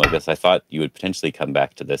want something like this, I thought you would potentially come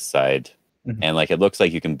back to this side, and like it looks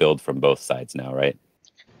like you can build from both sides now, right?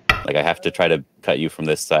 Like I have to try to cut you from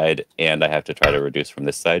this side, and I have to try to reduce from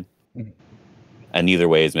this side. And neither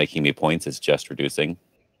way is making me points, it's just reducing.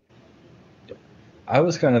 I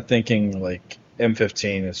was kind of thinking like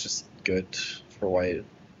M15 is just good for white.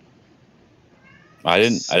 I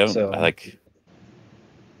don't So, like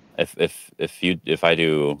if I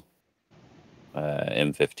do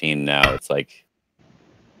M15 now, it's like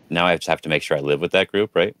now I just have to make sure I live with that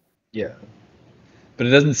group, right? yeah. But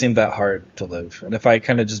it doesn't seem that hard to live. And if I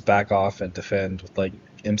kind of just back off and defend with like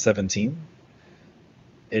M17,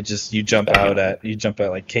 it just you Just jump backing out off. at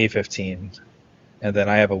like K15, and then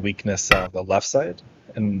I have a weakness on the left side.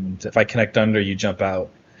 And if I connect under, you jump out,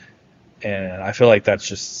 and I feel like that's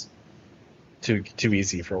just too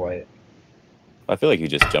easy for white. I feel like you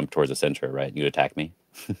just jump towards the center, right? You attack me.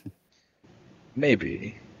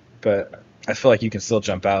 Maybe, but I feel like you can still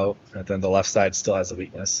jump out, and then the left side still has a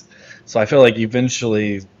weakness. So I feel like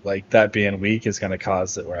eventually, like that being weak is going to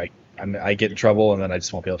cause it where I get in trouble, and then I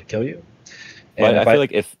just won't be able to kill you. And But I if feel I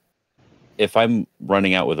like if I'm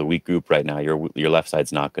running out with a weak group right now, your left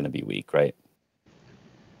side's not going to be weak, right?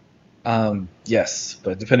 yes,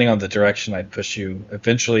 but depending on the direction I'd push you,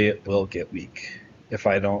 eventually it will get weak if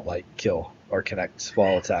I don't like kill or connect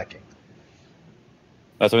while attacking.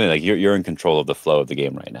 That's something like you're in control of the flow of the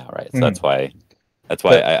game right now, right? So Mhm. that's why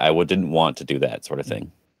But I didn't want to do that sort of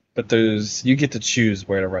thing. but there's you get to choose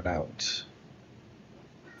where to run out.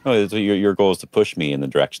 Oh, so your goal is to push me in the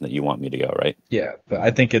direction that you want me to go, right? Yeah, but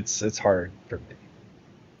I think it's hard for me.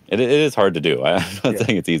 It is hard to do. I'm not Yeah,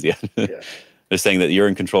 saying it's easy. yeah. Just saying that you're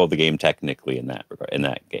in control of the game technically in that regard, in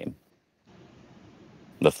that game,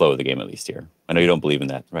 the flow of the game at least here. I know you don't believe in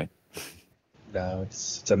that, right? No,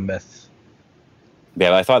 it's a myth. Yeah,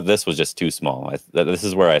 but I thought this was just too small. This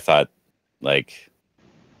is where I thought like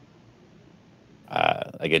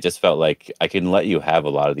it just felt like I can let you have a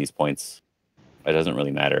lot of these points. It doesn't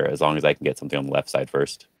really matter as long as I can get something on the left side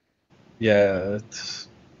first. Yeah,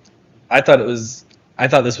 I thought it was. I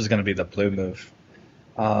thought this was going to be the blue move,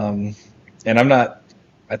 um, and I'm not.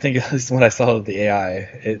 I think at least when I saw the AI,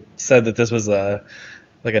 it said that this was a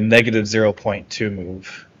like a negative 0.2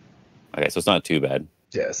 move. Okay, so it's not too bad.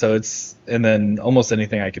 Yeah, so it's and then almost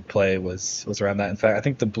anything I could play was around that. In fact, I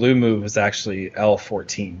think the blue move was actually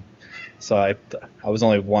L14, so I was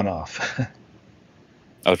only one off.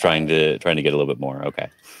 I was trying to get a little bit more. Okay,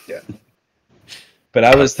 Yeah, but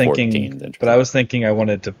I was thinking, 14 is but I interesting. was thinking I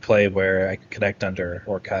wanted to play where I could connect under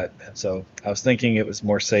or cut, so I was thinking it was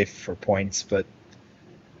more safe for points, but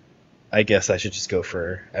I guess I should just go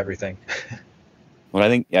for everything. Well, I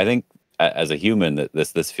think as a human that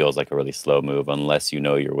this feels like a really slow move unless you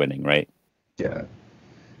know you're winning, right? Yeah,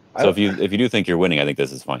 So I if you do think you're winning, I think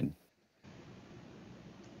this is fine.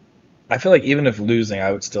 I feel like even if losing,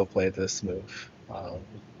 I would still play this move.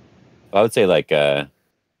 I would say like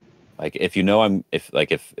if you know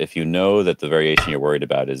if you know that the variation you're worried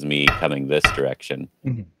about is me coming this direction,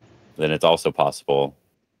 Mhm. then it's also possible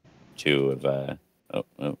to have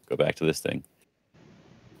go back to this thing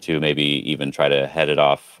to maybe even try to head it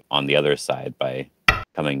off on the other side by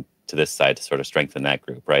coming to this side to sort of strengthen that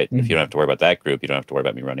group, right? If you don't Mhm. have to worry about that group, you don't have to worry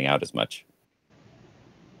about me running out as much.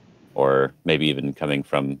 Or maybe even coming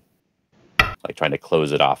from like trying to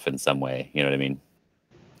close it off in some way. You know what I mean?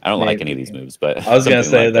 I don't like any of these Maybe. moves, but I was gonna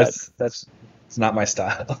something say like that. that's it's not my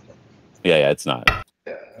style. Yeah, it's not.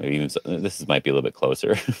 Yeah, Maybe even might be a little bit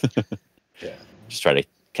closer. yeah. Just try to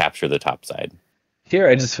capture the top side. Here,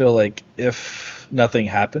 I just feel like if nothing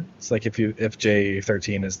happens, like if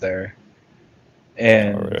J13 is there, Or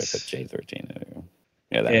and I put J13. There we go.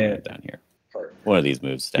 Yeah, that one and right down here. or, One of these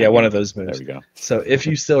moves yeah, down one of here. those There moves. we go. So if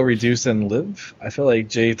you still reduce and live, I feel like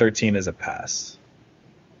J13 is a pass.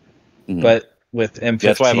 Hmm. But with Yeah,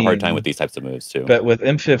 that's why I have a hard time with M15, these types of moves too. but with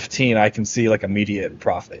M15, I can see like immediate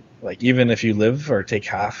profit. Like even if you live or take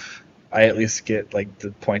half, I at least get like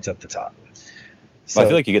the points at the top. Well, I feel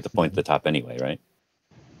So, like you get the point at the top anyway, right?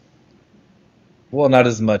 well, not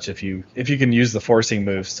as much if you can use the forcing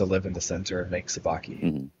moves to live in the center and make Sabaki.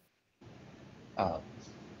 Hmm. Um,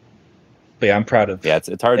 but yeah, I'm proud of Yeah,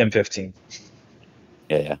 it's hard. M15.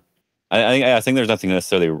 Yeah. I think there's nothing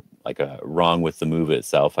necessarily like wrong with the move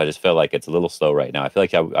itself. I just feel like it's a little slow right now. I feel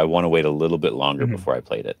like I want to wait a little bit longer Hmm. before I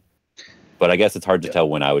played it. But I guess it's hard to Yeah. tell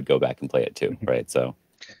when I would go back and play it too, right? So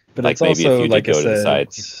But like it's maybe if also, you did like I go to the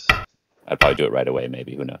said, side, I'd probably do it right away.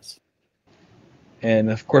 Maybe who knows?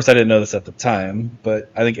 And of course, I didn't know this at the time, but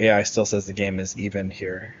I think AI still says the game is even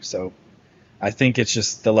here. So I think it's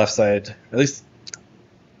just the left side. At least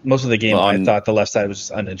most of the game, Well, I on thought the left side was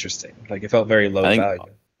just uninteresting. Like it felt very I low think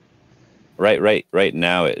value. right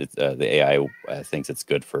now the AI thinks it's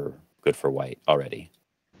good for white already.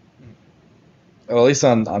 Well, at least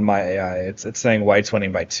on my AI, it's saying white's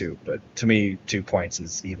winning by 2, but to me, 2 points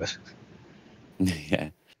is even. Yeah,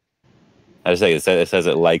 I just say it says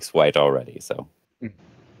it likes white already. So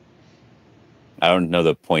I don't know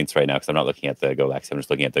the points right now because I'm not looking at the Golaxy. I'm just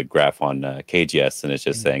looking at the graph on KGS, and it's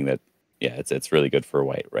just saying that yeah, it's really good for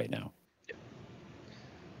white right now.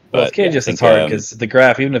 Well, with But yeah, I Cages, it's think hard because the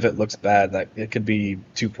graph, even if it looks bad, that it could be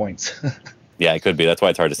 2 points. yeah, it could be. That's why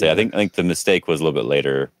it's hard to say. Yeah. I think the mistake was a little bit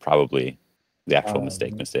later, probably the actual Um,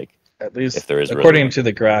 mistake, at if least there is really according one. to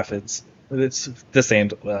the graph, it's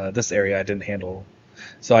this area I didn't handle.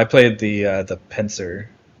 So I played the pincer.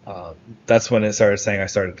 Um, that's when it started saying I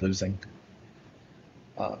started losing.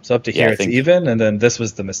 So up to Yeah, here I it's think. even, and then this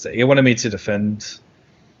was the mistake. It wanted me to defend,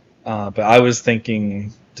 but I was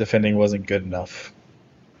thinking defending wasn't good enough.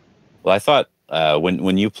 Well, I thought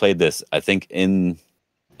when you played this, I think in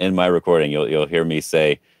my recording, you'll hear me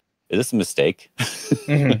say, "Is this a mistake?"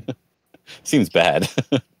 Hmm. Seems bad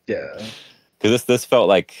Yeah. because this felt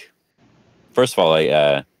like first of all,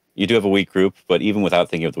 you do have a weak group, but even without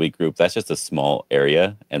thinking of the weak group, that's just a small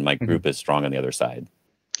area, and my Mhm. group is strong on the other side.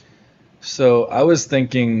 So I was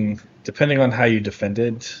thinking, depending on how you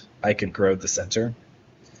defended, I could grow the center.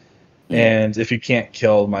 Yeah, And if you can't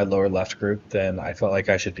kill my lower left group, then I felt like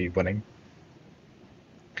I should be winning.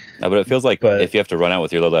 no, but it feels like But if you have to run out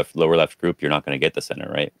with your lower left group, you're not going to get the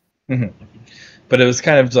center, right? mhm. But it was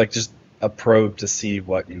kind of like just a probe to see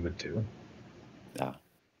what you would do. Yeah,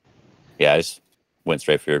 yeah. I just went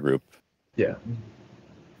straight for your group, Yeah.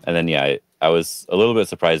 and then yeah, I was a little bit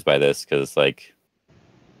surprised by this because like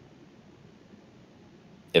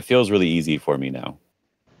it feels really easy for me now.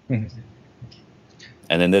 Mhm.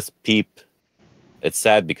 And then this peep, it's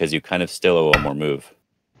sad because you kind of still owe one more move.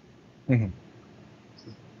 Mhm.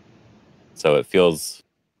 So it feels,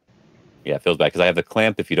 yeah, it feels bad because I have the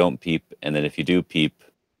clamp if you don't peep, and then if you do peep,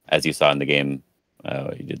 as you saw in the game,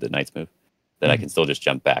 you did the knight's move, then I Mhm. can still just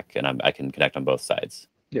jump back and I can connect on both sides.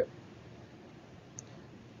 Yeah.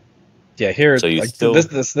 Yeah. Here, So you like this, still,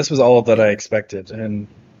 this was all that I expected, and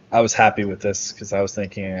I was happy with this because I was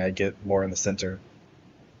thinking I'd get more in the center,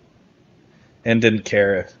 and didn't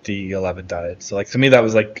care if the 11 died. So like to me, that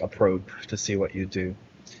was like a probe to see what you do.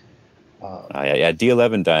 yeah, yeah,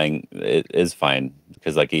 D11 dying is fine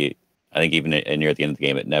because like I think even near at the end of the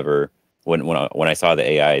game, it never when I saw the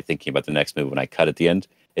AI thinking about the next move when I cut at the end,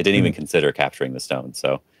 it didn't even Mhm. consider capturing the stone.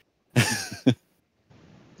 So,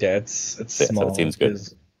 Yeah, it's so yeah, so it small seems good.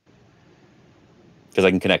 because Because I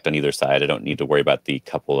can connect on either side. I don't need to worry about the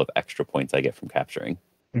couple of extra points I get from capturing.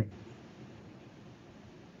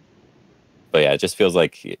 But yeah, it just feels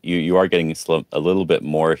like you are getting a little bit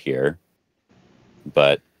more here, but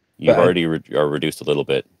but you've already are reduced a little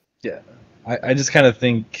bit. yeah, I just kind of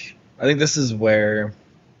think I think this is where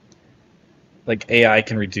like AI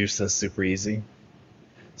can reduce this super easy.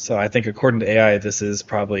 So I think according to AI, this is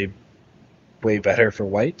probably way better for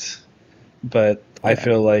white, but I Yeah,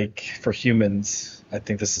 feel like for humans, I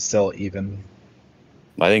think this is still even.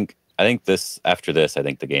 I think this after this, I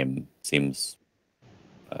think the game seems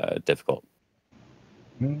difficult.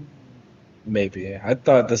 Hmm, maybe I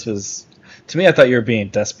thought this was to me. I thought you were being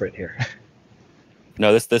desperate here.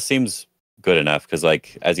 No, this seems good enough because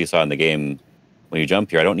like as you saw in the game, when you jump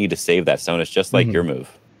here, I don't need to save that stone. It's just like Hmm. your move,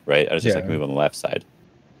 right? It's just like a Yeah. move on the left side.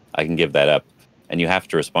 I can give that up, and you have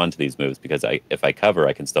to respond to these moves because if I cover,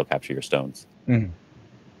 I can still capture your stones. Hmm.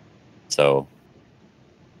 So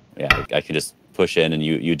yeah, I can just push in, and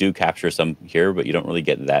you do capture some here, but you don't really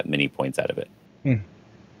get that many points out of it. Hmm.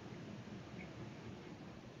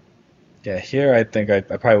 Yeah, here I think I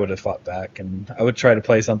probably would have fought back, and I would try to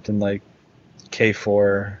play something like K4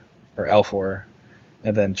 or L4,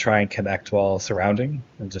 and then try and connect while surrounding,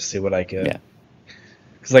 and just see what I get. Yeah,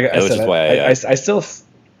 Because, like I yeah, which said, is why I still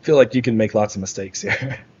feel like you can make lots of mistakes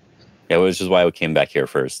here. yeah, which is why I came back here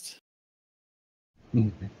first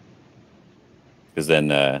Mhm. because then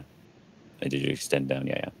did you extend down?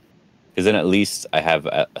 Yeah, yeah. Because then at least I have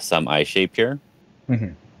some eye shape here,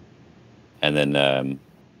 Mhm. and then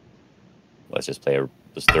let's just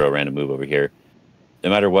just throw a random move over here. No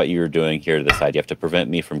matter what you're doing here to the side, you have to prevent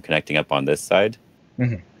me from connecting up on this side,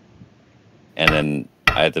 Mhm. and then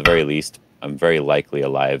at the very least, I'm very likely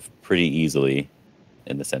alive pretty easily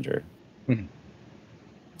in the center. Mhm.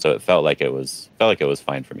 So it felt like it was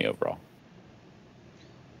fine for me overall.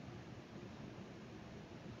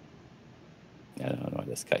 Yeah, no, I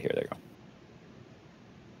just cut here. There you go.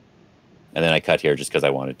 And then I cut here just because I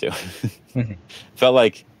wanted to. Felt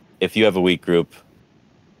like if you have a weak group,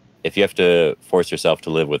 if you have to force yourself to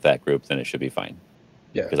live with that group, then it should be fine.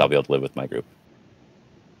 Yeah. Because I'll be able to live with my group.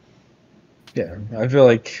 Yeah, I feel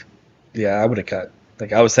like, yeah, I would have cut.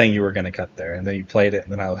 Like I was saying, you were gonna cut there, and then you played it,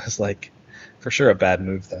 and then I was like, for sure, a bad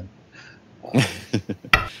move then. Yeah,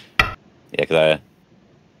 because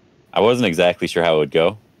I wasn't exactly sure how it would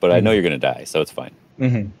go, but I know you're gonna die, so it's fine.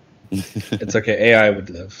 It's okay. AI would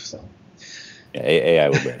live, so. Yeah, AI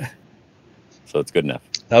would live, so it's good enough.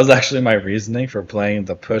 That was actually my reasoning for playing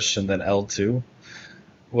the push and then L2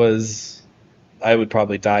 was I would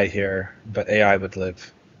probably die here, but AI would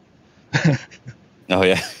live. Oh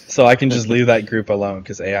yeah. So I can just leave that group alone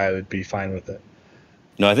because AI would be fine with it.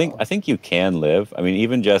 No, I think you can live. I mean,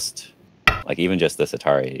 even just this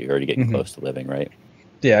Atari, you're already getting close to living, right?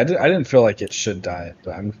 Yeah, I didn't feel like it should die,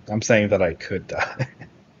 but I'm saying that I could die.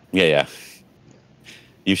 Yeah.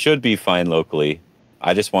 You should be fine locally.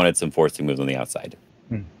 I just wanted some forcing moves on the outside.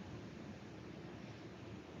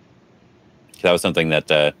 That was something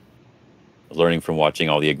that learning from watching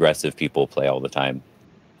all the aggressive people play all the time.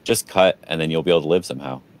 Just cut, and then you'll be able to live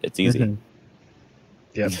somehow. It's easy.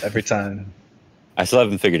 Yep, every time. I still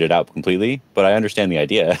haven't figured it out completely, but I understand the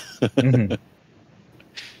idea.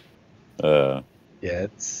 Yeah,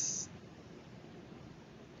 it's.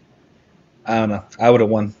 I don't know. I would have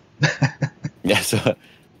won. Yeah, so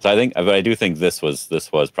I think, but I do think this was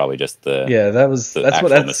probably just the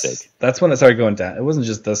mistake. That's when it started going down. It wasn't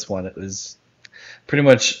just this one. It was pretty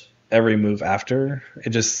much every move after.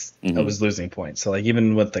 It just I was losing points. So like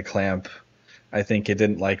even with the clamp, I think it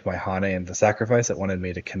didn't like my Hane and the sacrifice. It wanted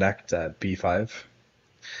me to connect at B5.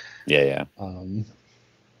 Yeah.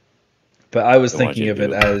 But I was thinking of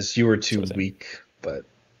it as you were too weak, but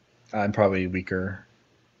I'm probably weaker.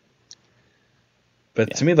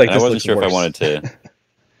 But to me, like, this looks worse.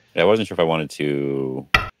 I wasn't sure if I wanted to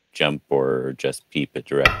jump or just peep it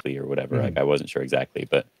directly or whatever. Like, I wasn't sure exactly,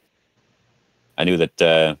 but I knew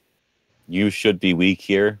that you should be weak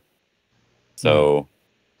here, so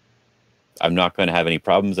I'm not going to have any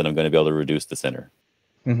problems, and I'm going to be able to reduce the center.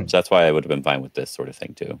 So that's why I would have been fine with this sort of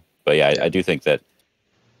thing too. But yeah, I do think that.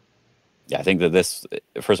 Yeah, I think that this.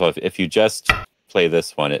 First of all, if you just play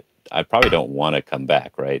this one, I probably don't want to come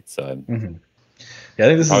back, right? So yeah, I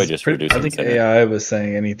think this probably is just pretty. I think center. AI was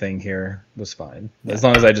saying anything here was fine as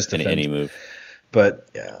long as I just defend. Any move. But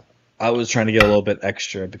yeah, I was trying to get a little bit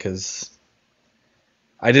extra because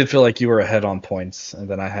I did feel like you were ahead on points, and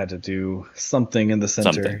then I had to do something in the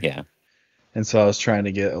center. Yeah. And so I was trying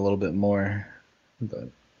to get a little bit more. But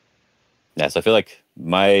yeah, so I feel like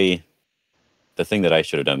the thing that I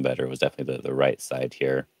should have done better was definitely the right side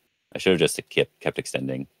here. I should have just kept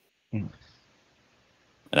extending. And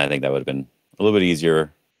I think that would have been a little bit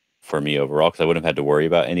easier for me overall because I wouldn't have had to worry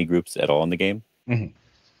about any groups at all in the game. And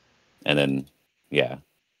then, yeah,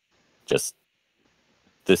 just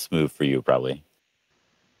this move for you probably.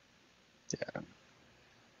 Yeah.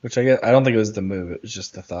 Which I don't think it was the move. It was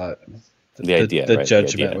just the thought. The idea, the right?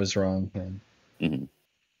 judgment was wrong.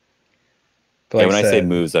 But like when I say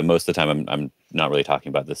moves, most of the time I'm not really talking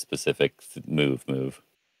about the specific move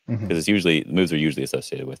because it's usually moves are usually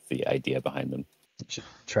associated with the idea behind them. You should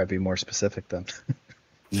try to be more specific then.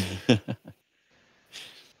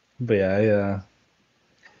 But yeah,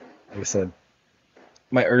 like I said,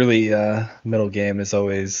 my early middle game is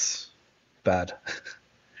always bad.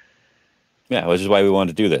 Yeah, which is why we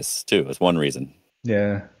wanted to do this too. That's one reason.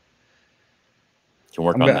 Yeah. Can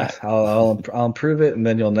work on that. I'll improve it, and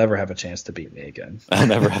then you'll never have a chance to beat me again. I'll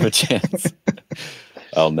never have a chance.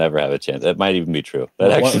 I'll never have a chance. That might even be true.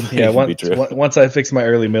 That be true. Once I fix my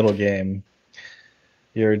early middle game,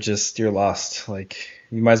 you're lost. Like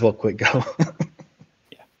you might as well quit Go.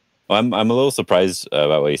 Yeah. Well, I'm a little surprised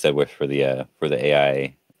about what you said for the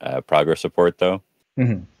AI progress report though.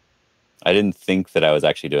 I didn't think that I was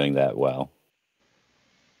actually doing that well.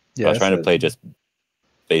 Yeah, I was trying to play just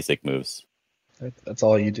basic moves. That's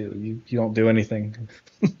all you do. You don't do anything.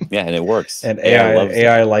 Yeah, and it works. And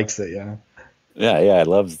AI likes it. Yeah. Yeah, it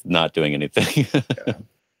loves not doing anything.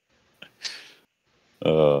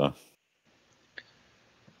 I'm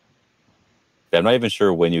not even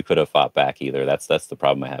sure when you could have fought back either. That's the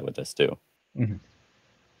problem I had with this too.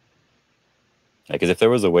 Because if there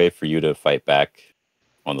was a way for you to fight back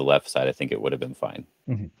on the left side, I think it would have been fine.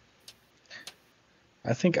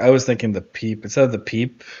 I think I was thinking the peep instead of the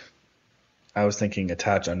peep. I was thinking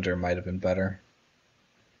attach under might have been better.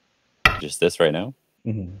 Just this right now?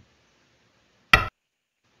 And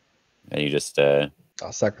you just...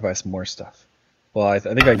 I'll sacrifice more stuff. Well, I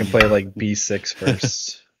think I can play like B6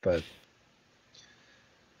 first, but...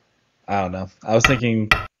 I don't know. I was thinking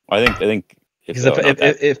I think because oh, not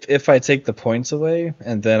that. if I take the points away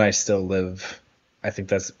and then I still live, I think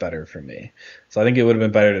that's better for me. So I think it would have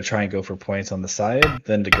been better to try and go for points on the side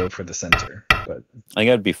than to go for the center. But I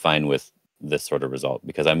think I'd be fine with this sort of result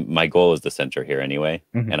because my goal is the center here anyway,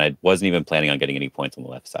 mhm. and I wasn't even planning on getting any points on the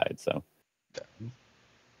left side. So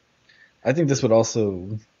I think this would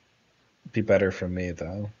also be better for me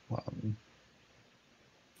though. well,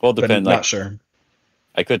 But depend not like sure.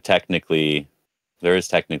 I could technically there is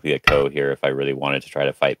technically a ko here if I really wanted to try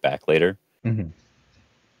to fight back later. Hmm.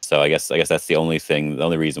 So I guess that's the only thing, the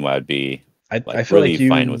only reason why I'd be like I feel really like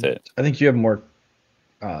fine with it. I think you have more,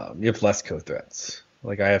 you have less co-threats.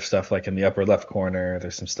 Like I have stuff like in the upper left corner.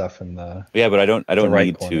 There's some stuff in Yeah, but I the don't right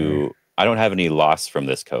need corner. to. I don't have any loss from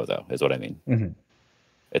this ko though, is what I mean. Hmm.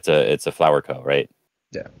 It's a flower ko, right?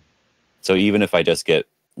 Yeah. So even if I just get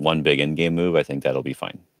one big end game move, I think that'll be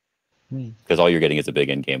fine because all you're getting is a big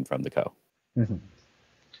end game from the ko. Mm-hmm.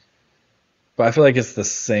 But I feel like it's the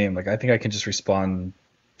same. Like I think I can just respond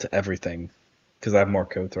to everything because I have more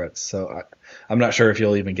code threats. So I'm not sure if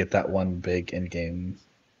you'll even get that one big in game,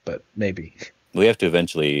 but maybe. We have to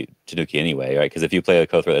eventually Tanuki anyway, right? Because if you play a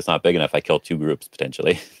ko threat that's not big enough, I kill two groups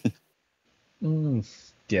potentially. Mm,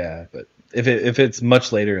 yeah, but if it's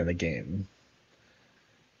much later in the game,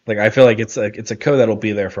 like I feel like it's a code that'll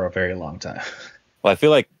be there for a very long time. Well,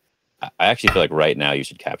 I actually feel like right now you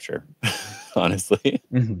should capture, honestly.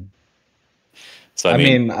 Hmm. So I I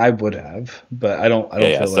mean, mean, I would have, but I yeah, don't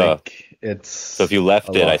yeah. feel So like so if it's you a left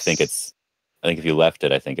it, loss. I think if you left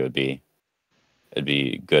it, I think it'd be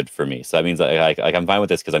good for me. So that means like I'm fine with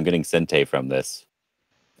this because I'm getting Sente from this,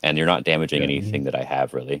 and you're not damaging Yeah. anything that I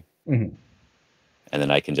have really, Hmm. and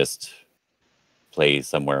then I can just play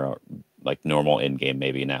somewhere like normal in game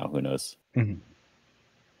maybe now. Who knows? Hmm.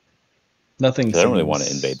 Nothing Because I don't really want to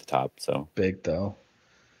invade seems the top. So big though.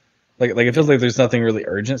 Like it feels yeah, like there's nothing really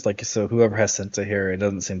urgent. Like so, whoever has Sensa here, it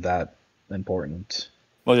doesn't seem that important.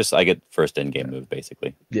 well, just I get first in game Yeah, move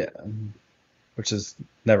basically. yeah, which is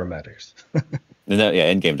never matters. And that, yeah,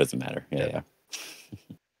 in game doesn't matter. Yeah, Yeah.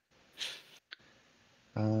 yeah.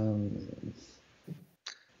 Um,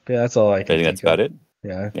 but yeah, that's all I I can think that's think of. about it.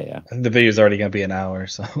 Yeah, Yeah, yeah. I think the video's already gonna be an hour,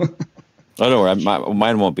 so Oh, don't worry.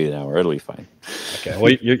 Mine won't be an hour. It'll be fine. okay.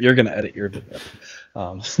 Well, you're gonna edit your video.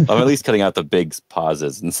 Um, I'm at least cutting out the big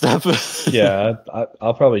pauses and stuff. yeah,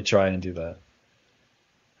 I'll probably try and do that.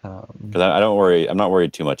 Um, Because I don't worry. I'm not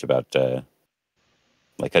worried too much about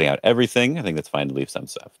like cutting out everything. I think that's fine to leave some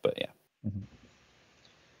stuff. But yeah.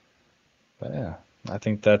 but yeah, I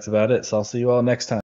think that's about it. So I'll see you all next time.